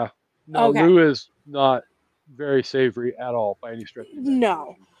 Yeah. No, Okay. Lou is not very savory at all by any stretch of the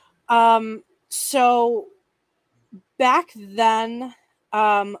No. imagination. So back then,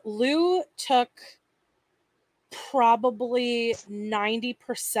 Lou took probably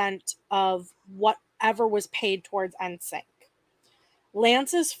 90% of whatever was paid towards NSYNC.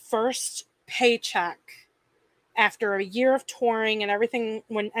 Lance's first paycheck after a year of touring and everything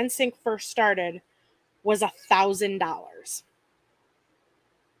when NSYNC first started was $1,000.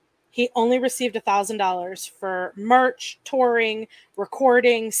 He only received $1,000 for merch, touring,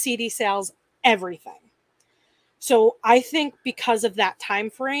 recording, CD sales, everything. So I think because of that time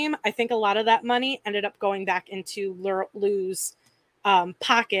frame, I think a lot of that money ended up going back into Lou's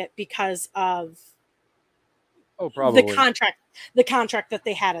pocket because of Oh, the probably. contract that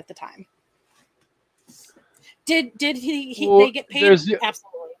they had at the time. Did Well, they get paid? there's the.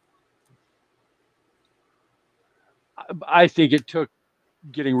 Absolutely. I think it took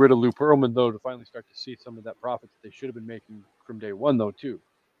getting rid of Lou Pearlman though to finally start to see some of that profit that they should have been making from day one, though, too.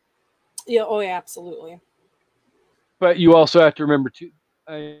 Yeah. Oh, yeah. Absolutely. But you also have to remember too.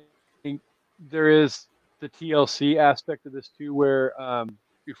 I think there is the TLC aspect of this too, where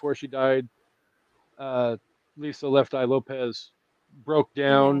before she died, uh, Lisa Left Eye Lopez broke Hmm.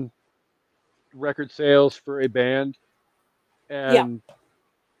 down record sales for a band, Yeah. and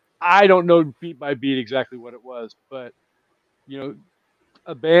I don't know beat by beat exactly what it was, but you know,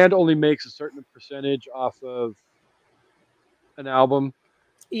 a band only makes a certain percentage off of an album.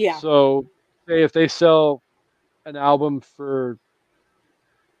 Yeah. So, say if they sell an album for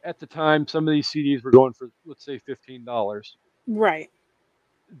at the time, some of these CDs were going for let's say $15. Right.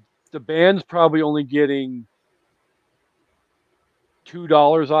 The band's probably only getting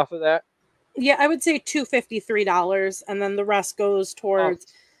 $2 off of that. Yeah, I would say $253, and then the rest goes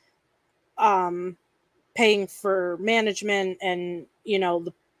towards paying for management and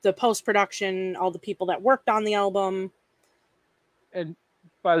the post production, all the people that worked on the album. And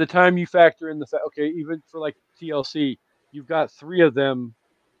by the time you factor in the fact, okay, even for like TLC, you've got 3 of them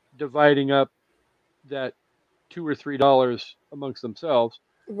dividing up that $2 or $3 amongst themselves.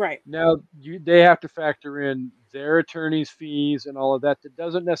 Right. Now they have to factor in their attorney's fees and all of that. That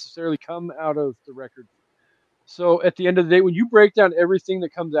doesn't necessarily come out of the record. So at the end of the day, when you break down everything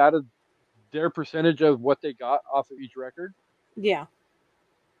that comes out of their percentage of what they got off of each record, Yeah.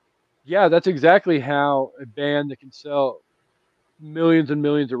 yeah, that's exactly how a band that can sell millions and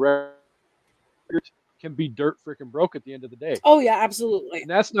millions of records can be dirt freaking broke at the end of the day. Oh yeah, absolutely. And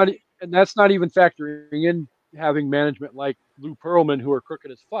that's not even factoring in having management like Lou Pearlman who are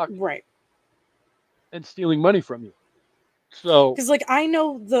crooked as fuck Right. and stealing money from you. So because like I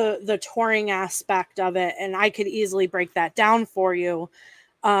know the touring aspect of it, and I could easily break that down for you.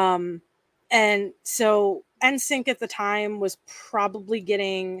 And so NSYNC at the time was probably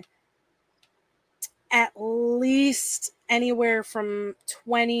getting at least anywhere from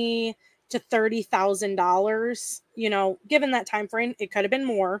 $20,000 to $30,000. Given that time frame, it could have been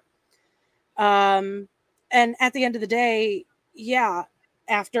more. And at the end of the day, yeah,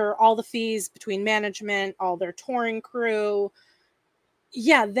 after all the fees between management, all their touring crew,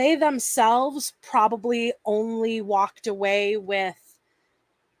 yeah, they themselves probably only walked away with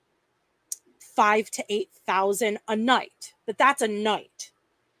 5,000 to 8,000 a night, but that's a night.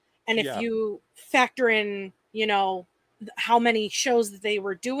 And if you factor in, how many shows that they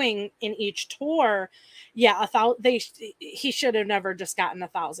were doing in each tour, yeah, he should have never just gotten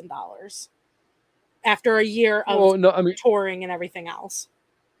 $1,000 after a year of touring and everything else.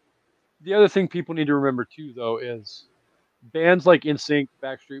 The other thing people need to remember too, though, is bands like NSYNC,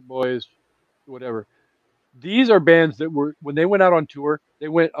 Backstreet Boys, whatever. These are bands that were, when they went out on tour, they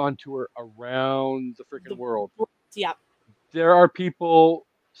went on tour around the freaking world. Yep. There are people,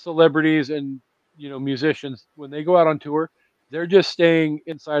 celebrities, and musicians, when they go out on tour, they're just staying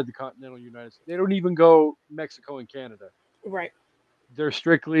inside the continental United States. They don't even go Mexico and Canada. Right. They're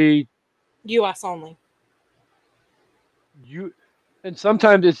strictly U.S. only. And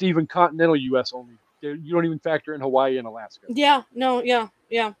sometimes it's even continental U.S. only. You don't even factor in Hawaii and Alaska. Yeah. No. Yeah.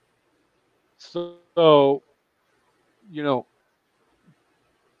 Yeah. So,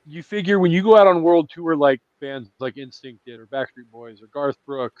 you figure when you go out on world tour like bands like NSYNC did, or Backstreet Boys, or Garth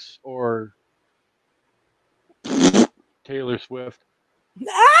Brooks, or Taylor Swift.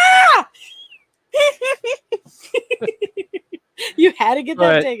 Ah! You had to get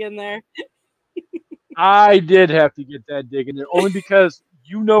that dig in there. I did have to get that dig in there, only because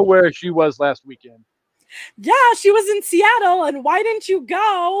you know where she was last weekend. Yeah, she was in Seattle, and why didn't you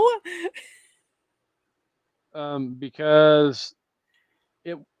go? Because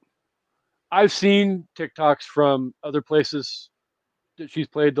I've seen TikToks from other places that she's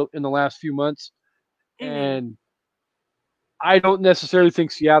played in the last few months, and I don't necessarily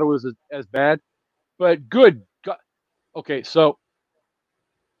think Seattle was as bad, but good. Okay, so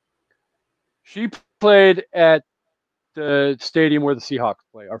she played at the stadium where the Seahawks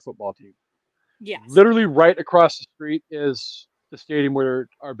play, our football team. Yes. Literally right across the street is the stadium where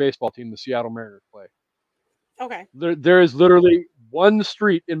our baseball team, the Seattle Mariners, play. Okay. There is literally one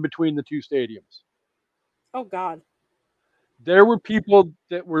street in between the two stadiums. Oh, God. There were people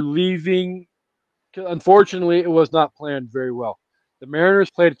that were leaving. Unfortunately, it was not planned very well. The Mariners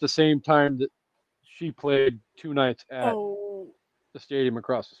played at the same time that she played 2 nights at the stadium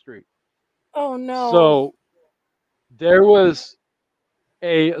across the street. Oh, no. So there was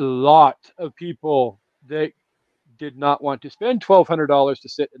a lot of people that did not want to spend $1,200 to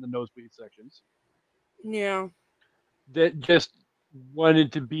sit in the nosebleed sections. Yeah. That just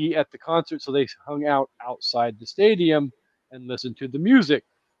wanted to be at the concert, so they hung out outside the stadium and listened to the music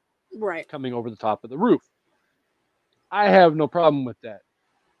coming over the top of the roof. I have no problem with that.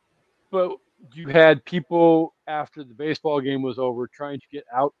 But you had people after the baseball game was over trying to get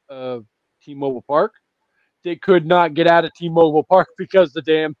out of T-Mobile Park. They could not get out of T-Mobile Park because the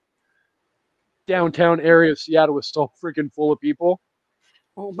damn downtown area of Seattle was so freaking full of people.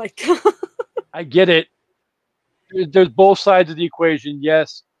 Oh my God. I get it. There's both sides of the equation.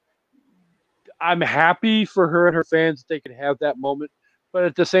 Yes, I'm happy for her and her fans that they could have that moment. But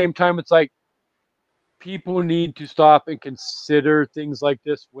at the same time, it's like people need to stop and consider things like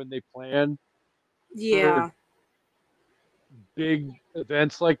this when they plan. Yeah. Big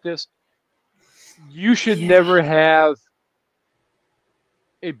events like this. You should never have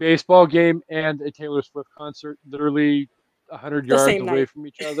a baseball game and a Taylor Swift concert literally 100 The yards same away night. from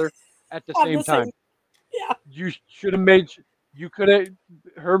each other at the On same the time. same, yeah. You should have made. You could have.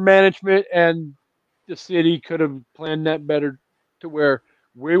 Her management and the city could have planned that better, to where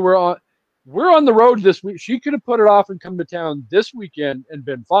we were on. We're on the road this week. She could have put it off and come to town this weekend and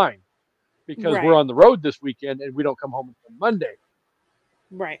been fine, because we're Right. on the road this weekend and we don't come home until Monday.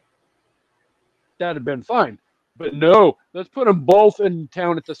 Right. That'd have been fine. But no, let's put them both in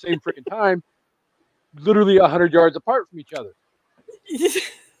town at the same freaking time, literally 100 yards apart from each other.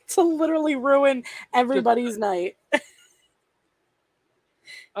 To literally ruin everybody's night.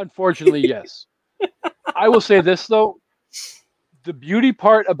 Unfortunately, yes. I will say this, though. The beauty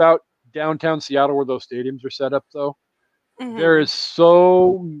part about downtown Seattle, where those stadiums are set up, though, there Mhm.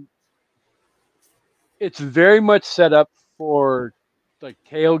 is it's very much set up for like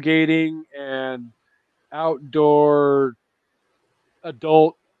tailgating and outdoor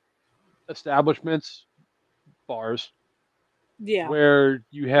adult establishments, bars, Yeah. where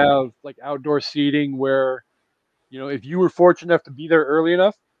you have like outdoor seating where, if you were fortunate enough to be there early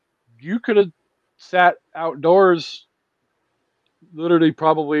enough, you could have sat outdoors, literally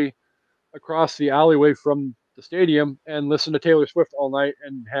probably across the alleyway from the stadium, and listened to Taylor Swift all night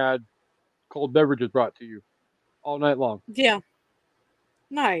and had cold beverages brought to you all night long Yeah. and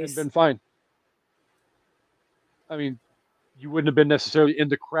Nice. been fine. I mean, you wouldn't have been necessarily in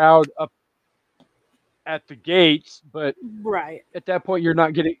the crowd up at the gates, but Right. at that point you're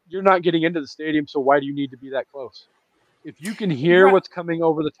not getting into the stadium, so why do you need to be that close? If you can hear Right. what's coming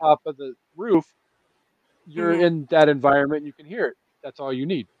over the top of the roof, you're Mhm. in that environment and you can hear it. That's all you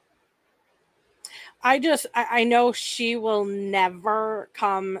need. I know she will never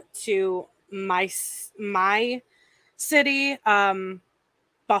come to my city,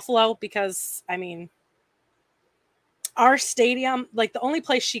 Buffalo, because I mean, our stadium, like the only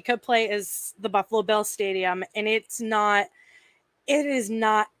place she could play is the Buffalo Bills stadium, and it is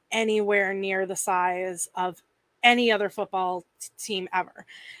not anywhere near the size of any other football team ever.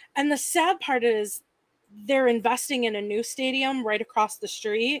 And the sad part is they're investing in a new stadium right across the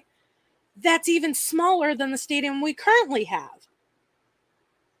street that's even smaller than the stadium we currently have.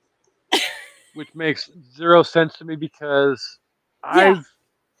 Which makes zero sense to me, because Yeah.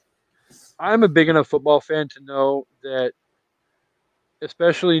 I'm a big enough football fan to know that,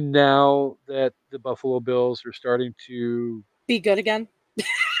 especially now that the Buffalo Bills are starting to Be good again. be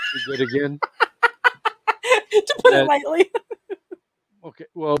good again, To put it that lightly. okay,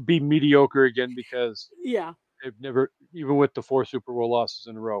 well, be mediocre again, because Yeah. they've never, even with the 4 Super Bowl losses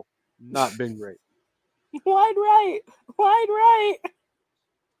in a row, not been great. Wide right. Wide right.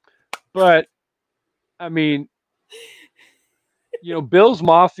 But I mean, Bills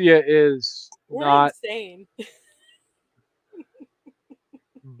Mafia is We're not. insane.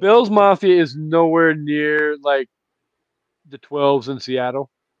 Bills Mafia is nowhere near like the 12s in Seattle.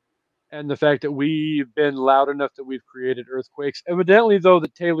 And the fact that we've been loud enough that we've created earthquakes. Evidently, though,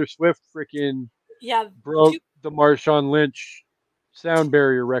 that Taylor Swift freaking Yeah. broke the Marshawn Lynch sound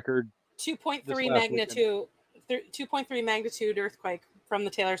barrier record 2.3 this last weekend. magnitude. 2.3 magnitude earthquake from the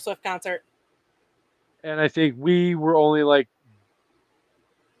Taylor Swift concert. And I think we were only like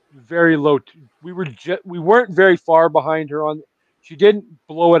very low. We weren't very far behind her on. She didn't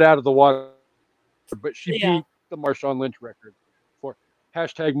blow it out of the water, but she Yeah. beat the Marshawn Lynch record for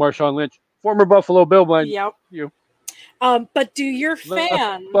 #Marshawn Lynch, former Buffalo Bill, mind Yep. you. But do your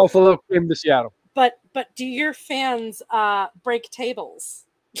fans Buffalo came to Seattle. but do your fans break tables?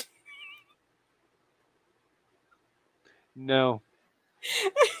 No.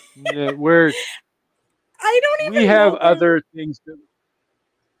 No, we're I don't even we have know where, other things that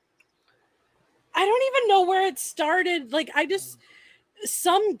I don't even know where it started. Like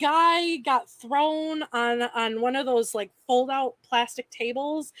some guy got thrown on one of those like fold out plastic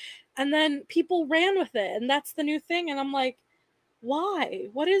tables, and then people ran with it, and that's the new thing. And I'm like, why?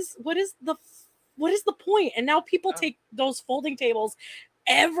 What is the point? And now people take those folding tables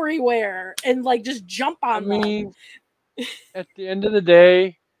everywhere and like just jump on them. At the end of the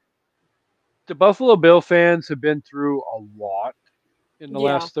day, the Buffalo Bill fans have been through a lot in the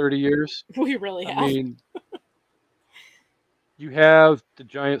Yeah. last 30 years. We really have. I mean, you have the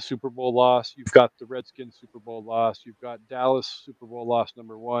Giants Super Bowl loss, you've got the Redskins Super Bowl loss, you've got Dallas Super Bowl loss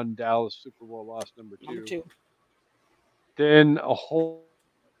number 1, Dallas Super Bowl loss number 2. Then a whole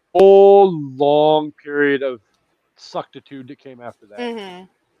long period of suctitude that came after that. Mm-hmm.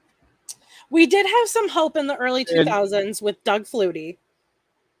 We did have some hope in the early 2000s with Doug Flutie.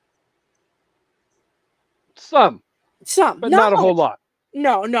 Some, but not a whole lot.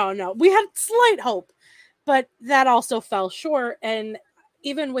 No. We had slight hope, but that also fell short. And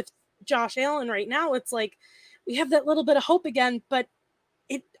even with Josh Allen right now, it's like we have that little bit of hope again, but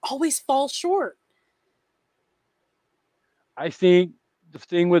it always falls short. I think the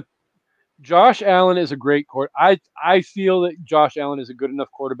thing with Josh Allen is a great I feel that Josh Allen is a good enough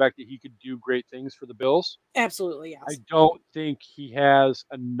quarterback that he could do great things for the Bills. Absolutely, I yes. don't think he has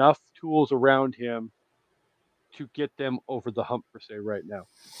enough tools around him to get them over the hump per se right now.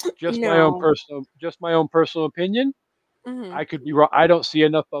 Just my own personal opinion. Mhm. I could be wrong. I don't see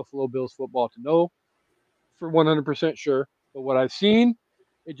enough Buffalo Bills football to know for 100% sure, but what I've seen,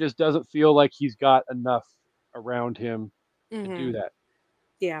 it just doesn't feel like he's got enough around him to do Mhm. that.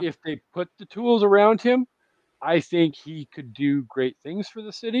 Yeah. If they put the tools around him, I think he could do great things for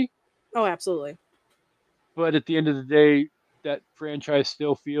the city. Oh, absolutely. But at the end of the day, that franchise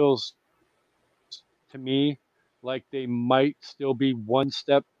still feels to me like they might still be one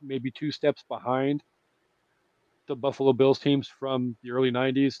step, maybe two steps behind the Buffalo Bills teams from the early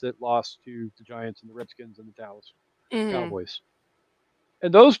 90s that lost to the Giants and the Redskins and the Dallas Mhm. Cowboys.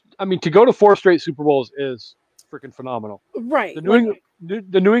 And those, I mean, to go to 4 straight Super Bowls is freaking phenomenal. Right. The Like,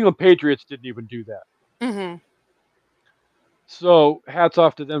 New England Patriots didn't even do that. mhm. So hats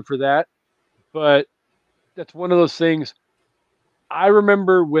off to them for that. But that's one of those things. I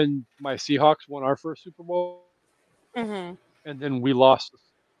remember when my Seahawks won our first Super Bowl, Mhm. and then we lost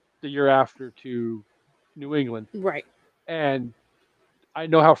the year after to New England, Right. and I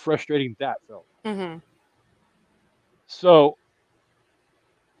know how frustrating that felt. Mhm. So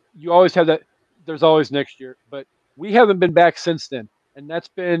you always have that. There's always next year, but we haven't been back since then, and that's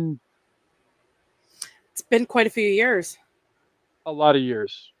been It's been quite a few years. a lot of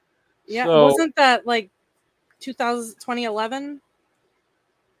years. Yeah, So wasn't that like 2011?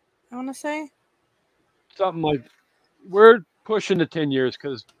 I want to say. something like we're pushing the 10 years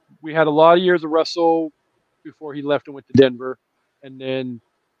because we had a lot of years of Russell before he left and went to Denver, and then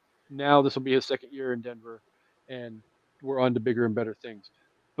now this will be his second year in Denver, and we're on to bigger and better things.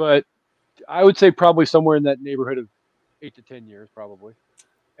 But I would say probably somewhere in that neighborhood of 8 to 10 years, probably.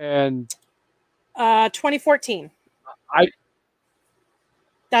 And 2014. I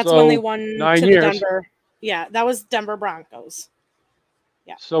That's when they so won nine to the years. Denver. Yeah, that was Denver Broncos.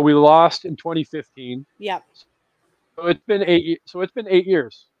 Yeah. So we lost in 2015. Yep. So it's been 8. So it's been 8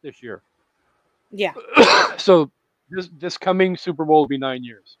 years this year. Yeah. So this coming Super Bowl will be 9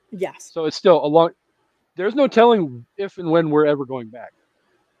 years. Yes. So it's still a long. There's no telling if and when we're ever going back.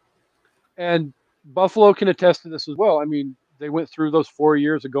 And Buffalo can attest to this as well. I mean, they went through those 4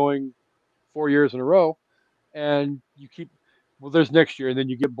 years of going 4 years in a row, and you keep. Well, there's next year, and then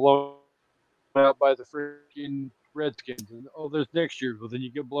you get blown out by the freaking Redskins, and oh, there's next year. Well, then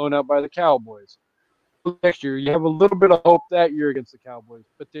you get blown out by the Cowboys. Next year, you have a little bit of hope that year against the Cowboys,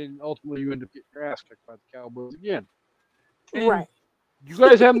 but then ultimately you end up getting your ass kicked by the Cowboys again. And Right. you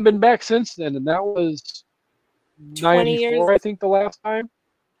guys haven't been back since then, and that was 20 years. 94, I think, the last time.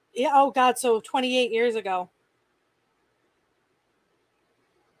 Yeah. Oh God. So 28 years ago.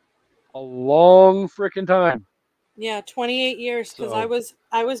 A long freaking time. Yeah, 28 years because So,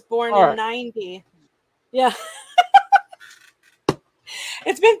 I was born all in right. 90. Yeah.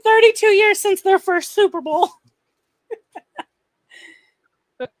 It's been 32 years since their first Super Bowl.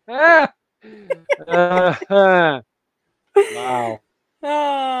 Ah! Wow.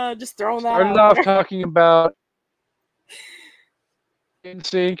 Just throwing that Started out off there. talking about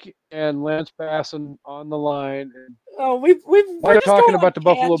NSYNC and Lance Bass on the line, and Oh, we're just talking going on about the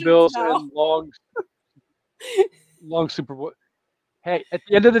Buffalo tangents Bills now. and long Super Bowl. Hey, at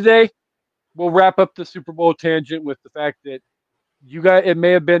the end of the day, we'll wrap up the Super Bowl tangent with the fact that you guys, it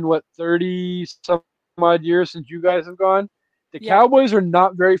may have been 30 some odd years since you guys have gone. The Yep. Cowboys are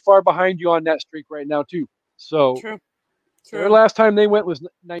not very far behind you on that streak right now, too. So True. their last time they went was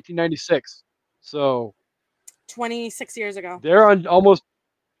 1996. So 26 years ago. they're on almost.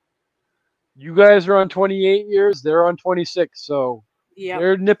 You guys are on 28 years. They're on 26. So Yep.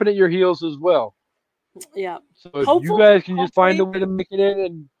 they're nipping at your heels as well. Yep. So if you guys can just find a way to make it in,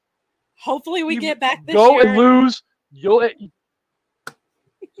 and hopefully we get back this go year. and lose, you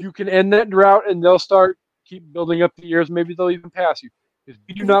can end that drought, and they'll start keep building up the years. Maybe they'll even pass you. Because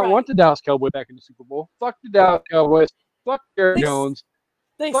we do not want the Dallas Cowboys back in the Super Bowl. Fuck the Dallas Cowboys. Fuck Jerry Jones.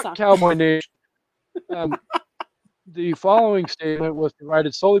 Fuck suck. Cowboy Nation. The following statement was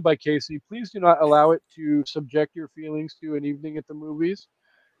provided solely by Casey. Please do not allow it to subject your feelings to an evening at the movies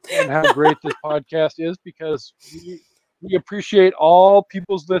and how great this podcast is, because we appreciate all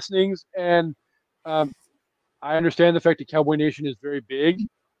people's listenings, and I understand the fact that Cowboy Nation is very big,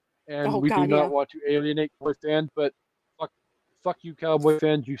 and we do not want to alienate Cowboy fans, but fuck you, Cowboy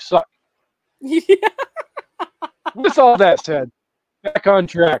fans, you suck. Yeah. With all that said, back on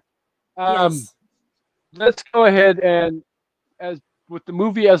track. Yes. let's go ahead and as with the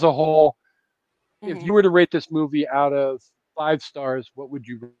movie as a whole, if Mhm. you were to rate this movie out of 5 stars, what would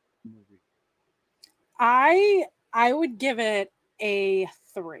you rate the movie? I would give it a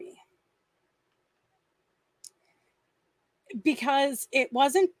 3 because it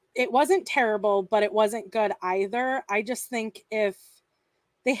wasn't terrible, but it wasn't good either. I just think if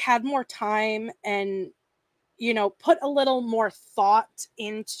they had more time and put a little more thought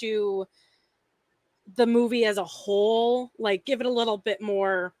into the movie as a whole, like give it a little bit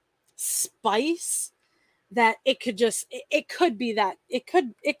more spice, that it could just it could be that it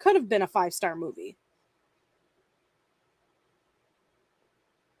could have been a 5-star movie.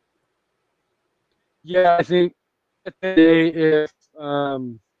 Yeah, I think at the end of the day, if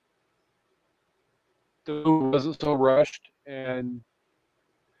the movie wasn't so rushed and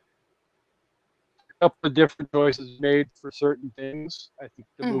a couple of different choices made for certain things, I think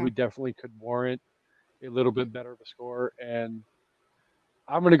the movie Hmm. definitely could warrant a little bit better of a score. And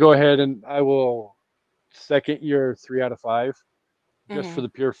I'm going to go ahead and I will second your 3 out of 5, just for Hmm. the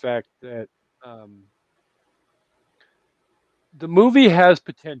pure fact that um, the movie has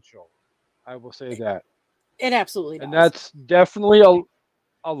potential. I will say that, It absolutely and does. that's definitely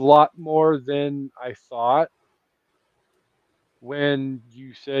a lot more than I thought when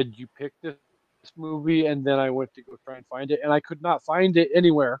you said you picked this movie, and then I went to go try and find it, and I could not find it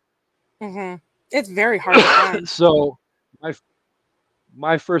anywhere. Hmm. It's very hard to find. So my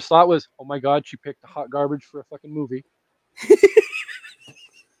my first thought was, oh my god, she picked hot garbage for a fucking movie.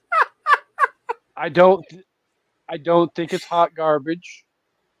 I don't I don't think it's hot garbage.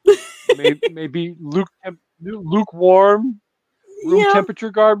 Maybe lukewarm room Yeah. temperature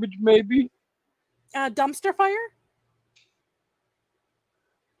garbage, maybe. Dumpster fire.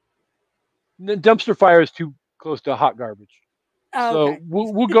 The dumpster fire is too close to hot garbage. Oh, So okay.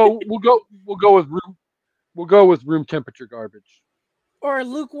 we'll go with room temperature garbage. Or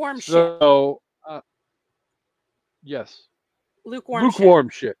lukewarm shit. So yes, Lukewarm shit. lukewarm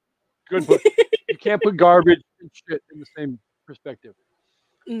shit. Good put. You can't put garbage and shit in the same perspective.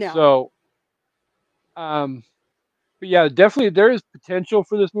 No. So um, but yeah, definitely there is potential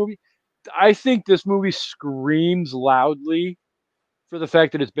for this movie. I think this movie screams loudly for the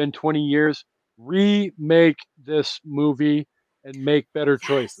fact that it's been 20 years. Remake this movie and make better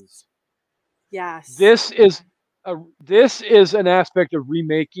choices. Yes. Yes. This is this is an aspect of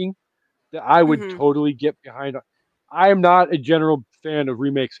remaking that I would Hmm. totally get behind. I am not a general fan of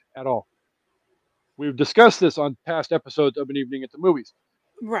remakes at all. We've discussed this on past episodes of An Evening at the Movies.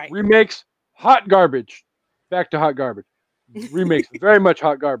 Right. Remakes, hot garbage. Back to hot garbage. Remakes, very much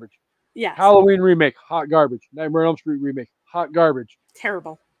hot garbage. Yes. Halloween remake, hot garbage. Nightmare on Elm Street remake, hot garbage.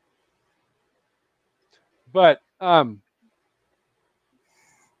 Terrible. But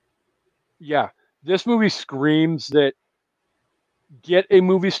yeah, this movie screams that get a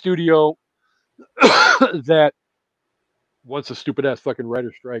movie studio that once a stupid ass fucking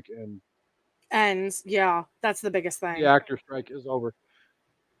writer strike and And yeah, that's the biggest the thing. actor strike is over.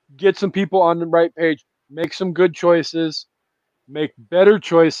 Get some people on the right page, make some good choices, make better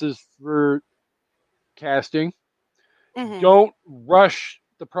choices for casting. Hmm. Don't rush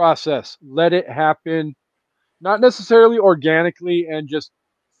the process. Let it happen, not necessarily organically and just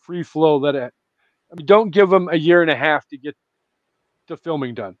free flow. Let it. I mean, don't give them a year and a half to get the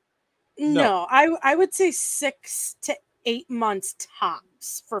filming done. No, No, I would say 6 to 8 months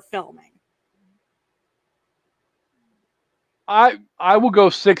tops for filming. I will go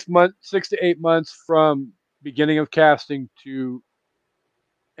 6 months, 6 to 8 months from beginning of casting to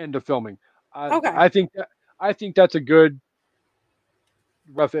end of filming. I Okay. I think that I think that's a good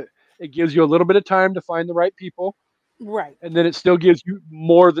rough. It gives you a little bit of time to find the right people, Right. and then it still gives you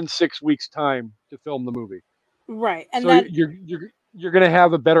more than 6 weeks time to film the movie. Right. And So then you're going to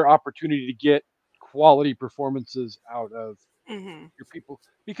have a better opportunity to get quality performances out of mhm. your people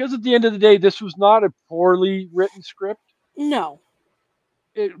because at the end of the day, this was not a poorly written script. No.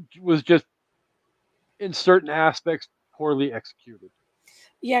 It was just in certain aspects poorly executed.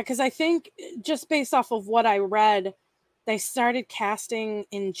 Yeah, because I think just based off of what I read, they started casting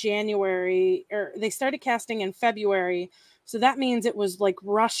in January, or they started casting in February. So that means it was like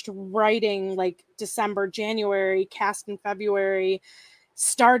rushed writing like December, January, cast in February,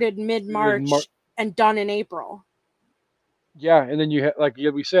 started mid It was March, and done in April. yeah, and then you had like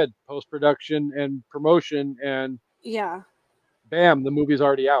we said, post production and promotion, and Yeah. bam, the movie's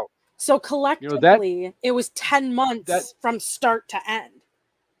already out. So You know that collectively, it was 10 that months from start to end.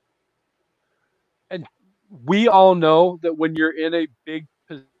 and we all know that when you're in a big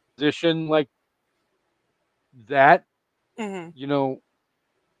position like that, Hmm. you know,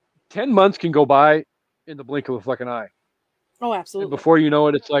 10 months can go by in the blink of a fucking eye. Oh, And absolutely. before you know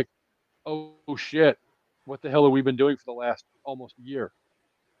it, it's like, oh shit, what the hell have we been doing for the last almost year?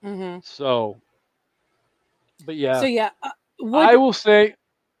 Mm-hmm. So, but yeah, So yeah, I would will say,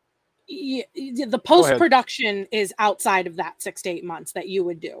 the go post ahead. production is outside of that 6 to 8 months that you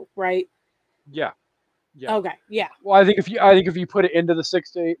would do, right? Yeah, yeah. Okay, yeah, Well, I think if you put it into the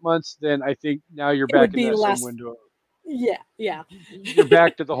 6 to 8 months, then I think now you're it would back in be that same less. window. Yeah, yeah, You're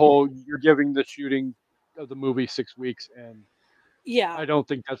back to the whole. You're giving the shooting of the movie 6 weeks, and yeah. I don't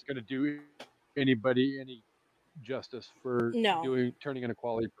think that's going to do anybody any justice for No, turning in a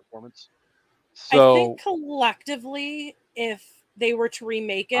quality performance. I think So collectively, if they were to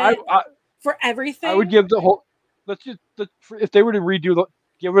remake I it I, for I would everything, give the whole. If they were to redo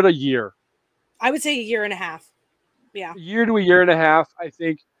give it a year, I would say a year and a half. Yeah. a year to a year and a half. I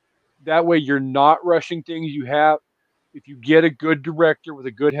think that way you're not rushing things. You have if you get a good director with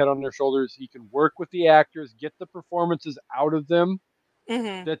a good head on their shoulders, he can work with the actors, get the performances out of them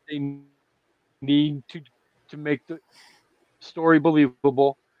Mm-hmm. that they need to make the story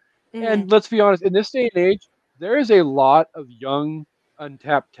believable. Mm-hmm. And let's be honest, in this day and age, there is a lot of young,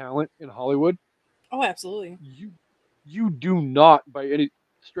 untapped talent in Hollywood. Oh, absolutely. You you do not, by any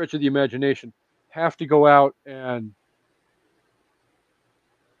stretch of the imagination, have to go out and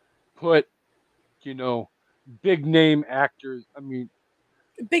put, you know, big name actors. I mean,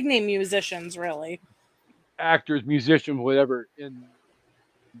 Big name musicians, really. actors, musicians, whatever, in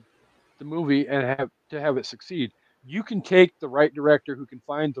the movie and have it succeed. You can take the right director who can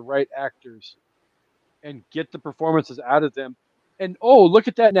find the right actors and get the performances out of them. And oh, look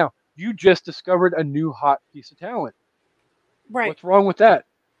at that now. You just discovered a new hot piece of talent. Right. What's wrong with that?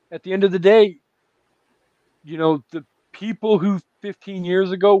 At the end of the day, the people who 15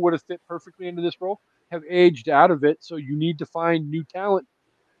 years ago would have fit perfectly into this role have aged out of it. So you need to find new talent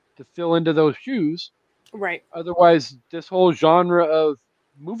to fill into those shoes. Right. Otherwise, this whole genre of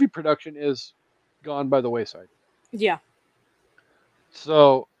movie production is gone by the wayside. Yeah.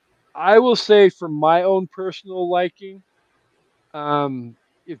 So I will say, for my own personal liking,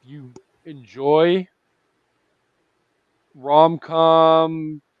 if you enjoy rom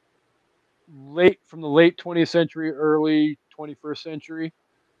com from the late 20th century, early 21st century,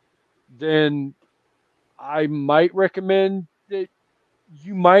 then I might recommend that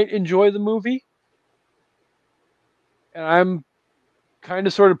you might enjoy the movie. And I'm kind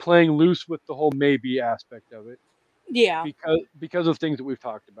of sort of playing loose with the whole maybe aspect of it Yeah. because of things that we've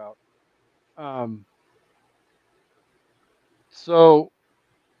talked about. Um, so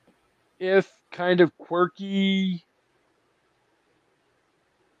if kind of quirky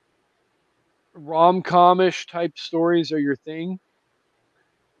rom comish type stories are your thing,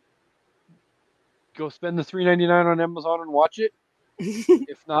 go spend the $3.99 on Amazon and watch it.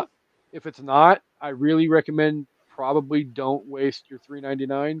 If not, if it's not, I really recommend probably don't waste your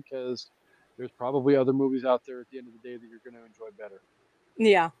 $3.99 because there's probably other movies out there at the end of the day that you're going to enjoy better.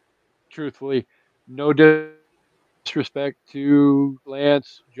 Yeah. Truthfully, no disrespect to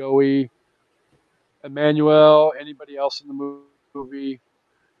Lance, Joey, Emmanuel, anybody else in the movie.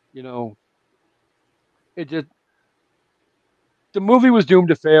 You know, it just the movie was doomed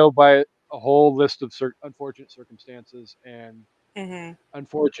to fail by a whole list of unfortunate circumstances, and Mm-hmm.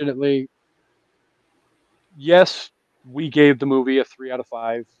 unfortunately, yes, we gave the movie a 3 out of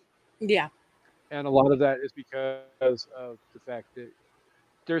 5, Yeah. and a lot of that is because of the fact that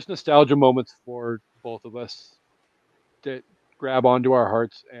there's nostalgia moments for both of us that grab onto our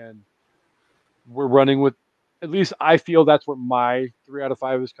hearts, and we're running with. At least I feel that's where my 3 out of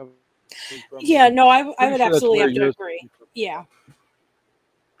 5 is coming from, and I'm Yeah. pretty No, sure I that's would where yours absolutely is have to coming from. agree. Yeah.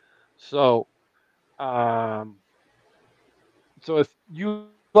 So, um, so if you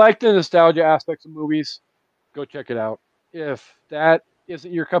like the nostalgia aspects of movies, go check it out. If that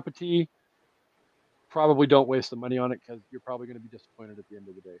isn't your cup of tea, probably don't waste the money on it because you're probably going to be disappointed at the end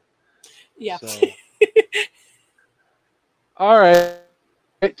of the day. Yeah. So, all right.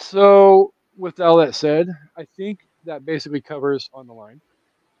 So, with all that said, I think that basically covers On the Line.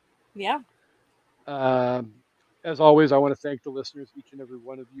 Yeah. Um, as always, I want to thank the listeners, each and every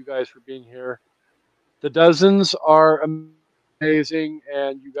one of you guys, for being here. The dozens are amazing,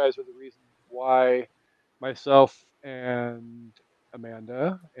 and you guys are the reason why myself and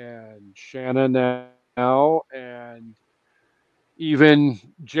Amanda and Shanna now, and even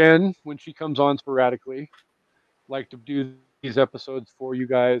Jen, when she comes on sporadically, like to do these episodes for you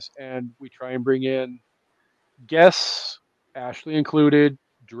guys, and we try and bring in guests, Ashley included,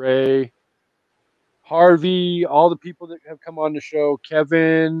 Dre, Harvey, all the people that have come on the show,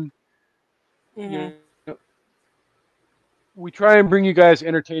 Kevin, you Mm-hmm. know, we try and bring you guys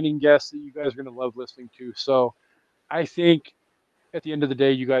entertaining guests that you guys are going to love listening to. So I think at the end of the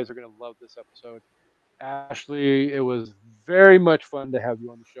day, you guys are going to love this episode. Ashley, it was very much fun to have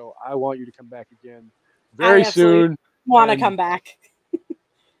you on the show. I want you to come back again I very absolutely soon. want to And come back.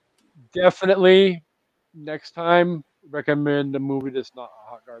 definitely next time, recommend a movie that's not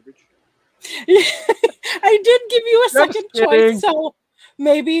hot garbage. I did give you a Just second kidding. choice, so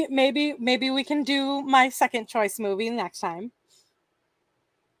maybe we can do my second choice movie next time.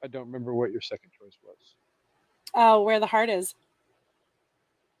 I don't remember what your second choice was. Where the Heart Is.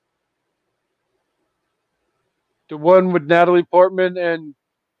 The one with Natalie Portman and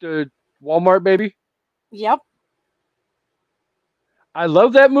the Walmart baby. Yep. I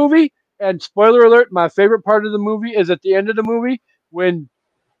love that movie. And spoiler alert, my favorite part of the movie is at the end of the movie when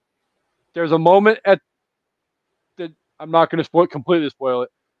there's a moment at the. I'm not going to completely spoil it,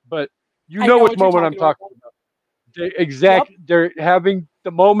 but you I know know which what you're moment I'm talking about. talking about. They're having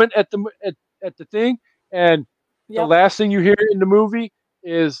the moment at the thing, and the Yep. last thing you hear in the movie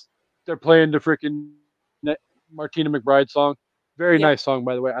is they're playing the freaking Martina McBride song. Very Yep. nice song,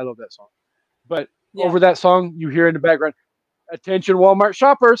 by the way. I love that song. But Yep. over that song, you hear in the background, "Attention, Walmart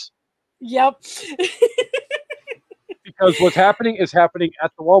shoppers," Yep. because what's happening is happening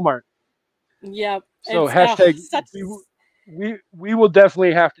at the Walmart. Yep. So It's hashtag such. we will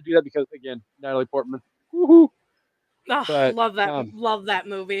definitely have to do that because again, Natalie Portman. Woohoo! But Love that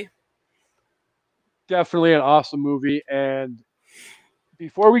movie. definitely an awesome movie. And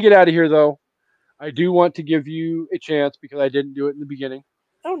before we get out of here, though, I do want to give you a chance because I didn't do it in the beginning.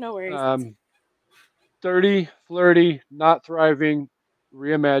 Oh, no worries. 30, Flirty, Not Thriving,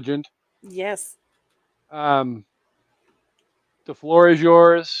 Reimagined. Yes. The floor is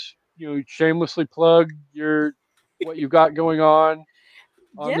yours. Shamelessly plug what you've got going on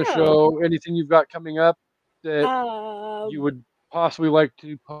the Yeah. show. Anything you've got coming up that you would possibly like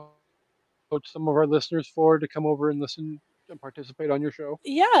to poach some of our listeners for to come over and listen and participate on your show.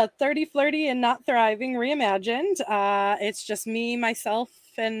 Yeah, 30, Flirty, and Not Thriving Reimagined. It's just me, myself,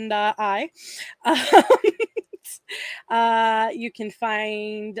 and I. You can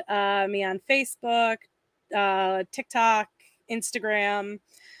find me on Facebook, TikTok, Instagram.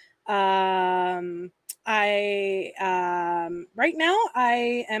 I right now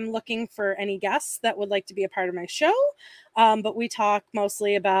I am looking for any guests that would like to be a part of my show. But we talk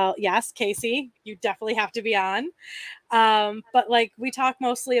mostly about, yes, Casey, you definitely have to be on. But like we talk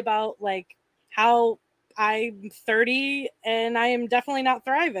mostly about like how I'm 30 and I am definitely not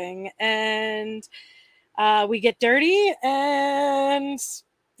thriving, and we get dirty, and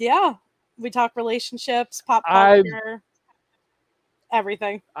yeah, we talk relationships, pop culture,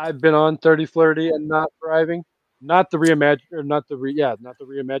 everything. I've been on 30 Flirty and Not Thriving, not the reimagined or not the not the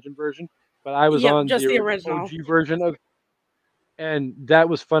reimagined version, but I was Yep, on just the the original. OG version of, and that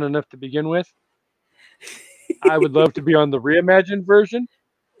was fun enough to begin with. I would love to be on the reimagined version.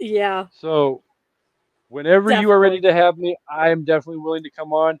 Yeah. So whenever Definitely. you are ready to have me, I am definitely willing to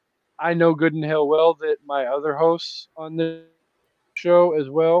come on. I know good and hell well that my other hosts on the show as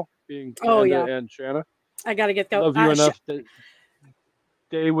well, being Amanda and Shanna, I gotta get love you enough that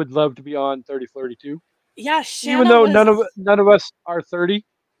they would love to be on 30 Flirty too. Yeah, Shanna, even though none of us are 30,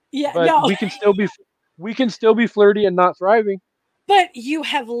 yeah, but no. we can still be flirty and not thriving. But you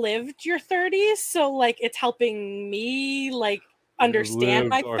have lived your 30s, so like it's helping me like understand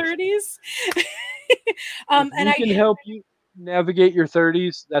my 30s. And we can help you navigate your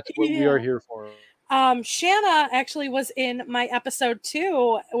 30s. That's what we are here for. Shanna actually was in my episode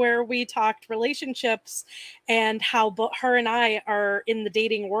 2 where we talked relationships and how her and I are in the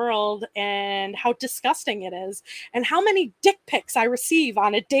dating world and how disgusting it is and how many dick pics I receive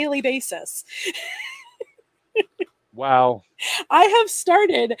on a daily basis. Wow. I have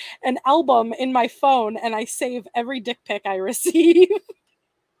started an album in my phone and I save every dick pic I receive.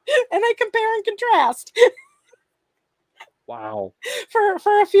 And I compare and contrast. Wow.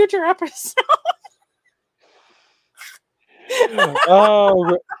 For a future episode.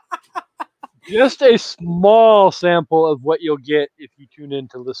 Oh, just a small sample of what you'll get if you tune in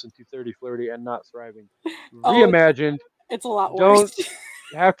to listen to 30 Flirty and Not Thriving. Reimagined. It's a lot worse.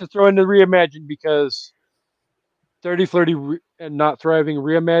 Don't have to throw in the reimagined because 30 Flirty and Not Thriving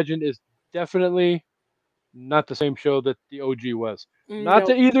Reimagined is definitely not the same show that the OG was. Not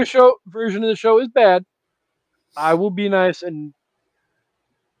that either show version of the show is bad. I will be nice and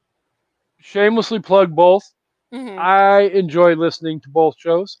shamelessly plug both. Mm-hmm. I enjoy listening to both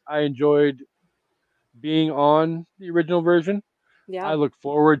shows. I enjoyed being on the original version. Yeah. I look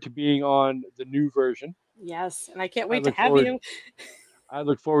forward to being on the new version. Yes, and I can't wait to have you. I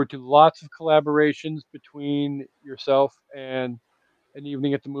look forward to lots of collaborations between yourself and An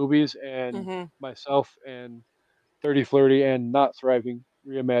Evening at the Movies and Hmm. myself and 30 Flirty and Not Thriving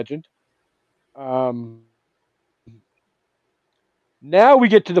Reimagined. Um, now we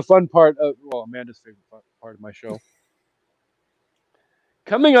get to the fun part of, well, Amanda's favorite part of my show.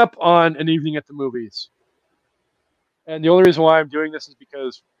 Coming up on An Evening at the Movies. And the only reason why I'm doing this is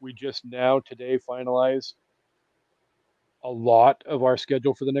because we just now today finalized a lot of our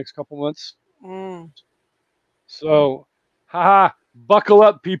schedule for the next couple months. Mm. So, haha, buckle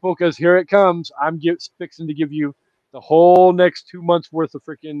up, people, because here it comes. Fixing to give you the whole next 2 months worth of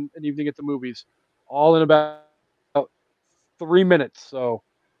freaking An Evening at the Movies, all in about 3 minutes. So,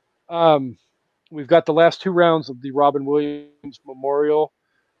 um, we've got the last two rounds of the Robin Williams Memorial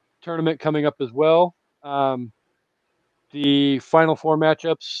Tournament coming up as well. Um, the final four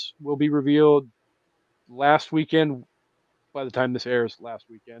matchups will be revealed last weekend by the time this airs last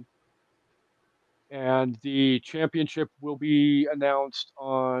weekend. And the championship will be announced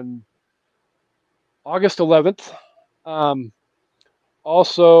on August 11th. Um,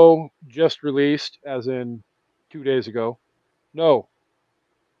 also, just released, as in 2 days ago. No,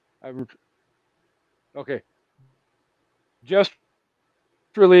 I'm okay. Just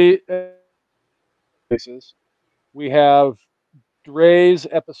released. We have Dre's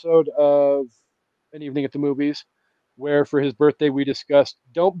episode of An Evening at the Movies, where for his birthday we discussed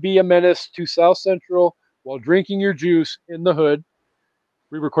 "Don't be a menace to South Central while drinking your juice in the hood."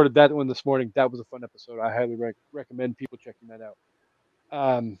 We recorded that one this morning. That was a fun episode. I highly recommend people checking that out.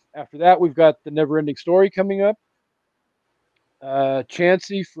 After that, we've got the Never Ending Story coming up.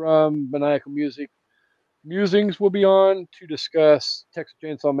 Chansey from Maniacal Music Musings will be on to discuss Texas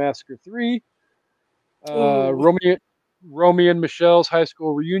Chainsaw Massacre 3. Ooh. Romy and Michelle's high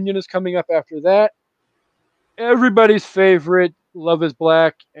school reunion is coming up after that. Everybody's favorite Love is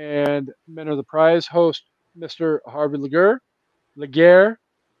Black and Men Are the Prize host, Mr. Harvey Laguerre,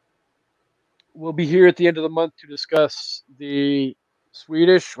 will be here at the end of the month to discuss the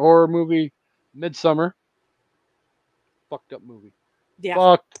Swedish horror movie Midsummer. Fucked up movie. Yeah.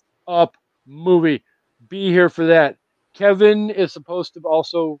 Fucked up movie. Be here for that. Kevin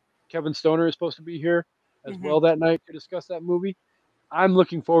Stoner is supposed to be here as Hmm. well that night to discuss that movie. I'm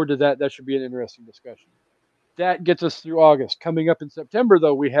looking forward to that. That should be an interesting discussion. That gets us through August. Coming up in September,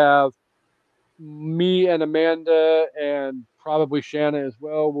 though, we have me and Amanda and probably Shanna as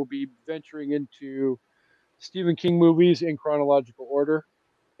well will be venturing into Stephen King movies in chronological order.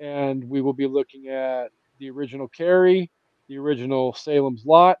 And we will be looking at the original Carrie, the original Salem's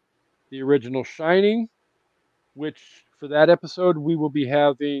Lot, the original Shining, which for that episode we will be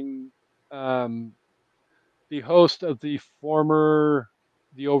having um, the host of the former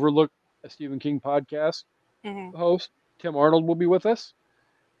The Overlook, a Stephen King podcast Hmm. host, Tim Arnold, will be with us.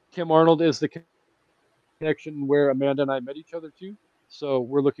 Tim Arnold is the connection where Amanda and I met each other too. So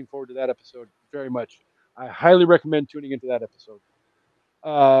we're looking forward to that episode very much. I highly recommend tuning into that episode.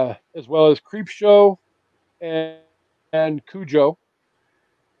 As well as Creep Show and Cujo.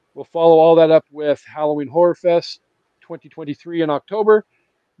 We'll follow all that up with Halloween Horror Fest 2023 in October.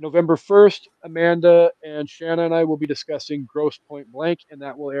 November 1st, Amanda and Shanna and I will be discussing Gross Point Blank, and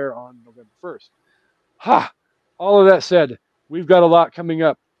that will air on November 1st. Ha! All of that said, we've got a lot coming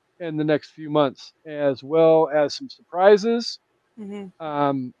up in the next few months, as well as some surprises. Hmm.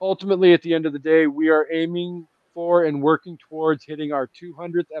 Ultimately, at the end of the day, we are aiming for and working towards hitting our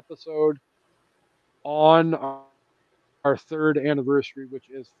 200th episode on our third anniversary, which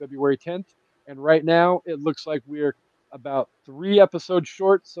is February 10th. And right now, it looks like we're about 3 episodes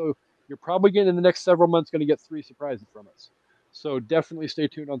short. So you're probably getting in the next several months going to get 3 surprises from us. So definitely stay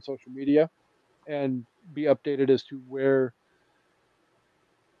tuned on social media and be updated as to where.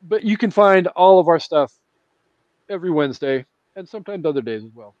 But you can find all of our stuff every Wednesday and sometimes other days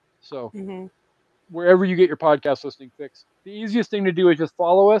as well. So Hmm. wherever you get your podcast listening fix, the easiest thing to do is just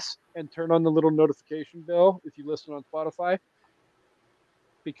follow us and turn on the little notification bell if you listen on Spotify,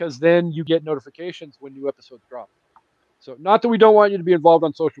 because then you get notifications when new episodes drop. So, not that we don't want you to be involved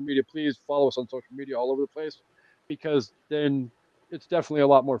on social media. Please follow us on social media all over the place, because then it's definitely a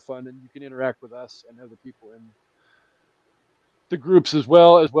lot more fun and you can interact with us and other people in the groups as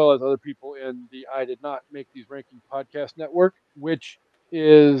well as other people in the I Did Not Make These Rankings podcast network, which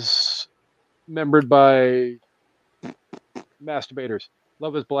is membered by Masturbators,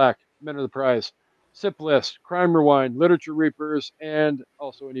 Love is Black, Men Are the Prize, Sip List, Crime Rewind, Literature Reapers, and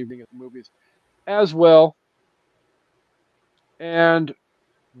also An Evening at the Movies as well. And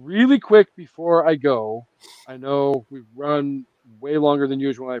really quick before I go, I know we've run way longer than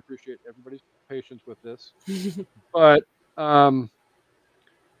usual. And I appreciate everybody's patience with this, but um,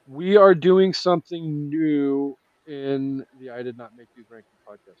 we are doing something new in the I Did Not Make These Rankings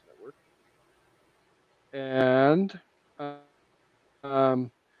podcast network. And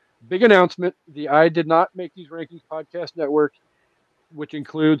big announcement, the I Did Not Make These Rankings podcast network, which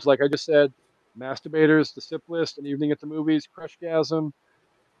includes, like I just said, Masturbators, The Sip List, An Evening at the Movies, Crushgasm,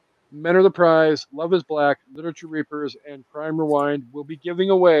 Men Are the Prize, Love is Black, Literature Reapers, and Crime Rewind, will be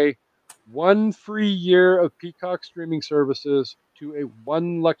giving away 1 free year of Peacock streaming services to a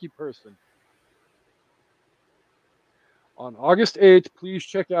one lucky person. On August 8th, please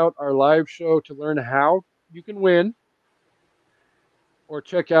check out our live show to learn how you can win, or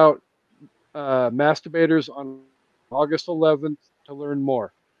check out Masturbators on August 11th to learn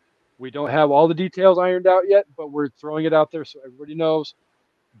more. We don't have all the details ironed out yet, but we're throwing it out there so everybody knows.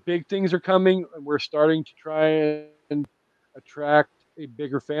 Big things are coming, and we're starting to try and attract a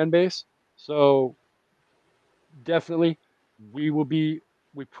bigger fan base. So definitely, we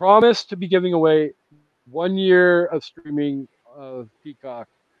promise to be giving away 1 year of streaming of Peacock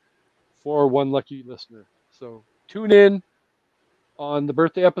for one lucky listener. So tune in on the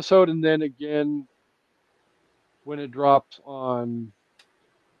birthday episode, and then again when it drops on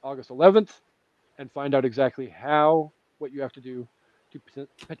August 11th, and find out exactly what you have to do to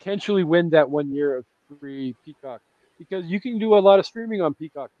potentially win that 1 year of free Peacock. Because you can do a lot of streaming on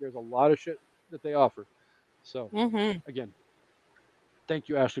Peacock. There's a lot of shit that they offer. So, again, thank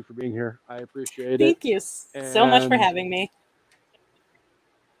you, Ashley, for being here. I appreciate it. Thank you so much for having me.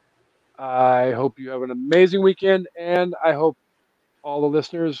 I hope you have an amazing weekend, and I hope all the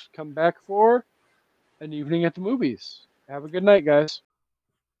listeners come back for An Evening at the Movies. Have a good night, guys.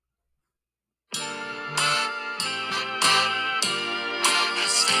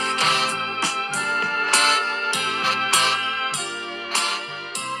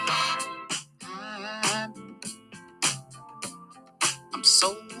 I'm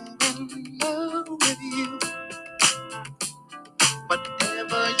so in love with you.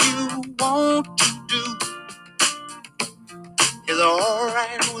 Whatever you want to do is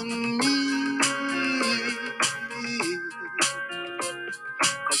alright with me.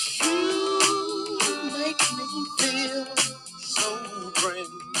 'Cause you make me feel so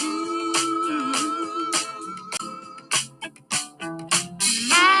brand new.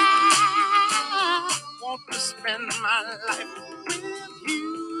 I want to spend my life with you.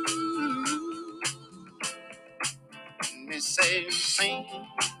 Let me sing,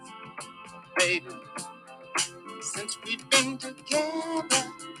 baby. Since we've been together,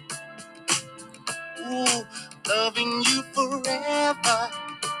 ooh, loving you forever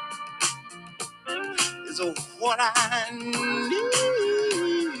is what I need.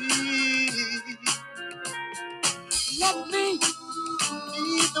 Let me be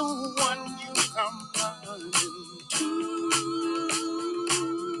the one you come running to.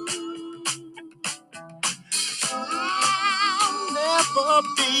 I'll never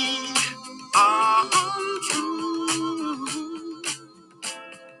be untrue.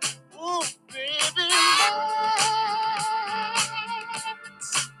 Oh, baby,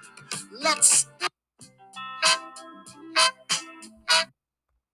 let's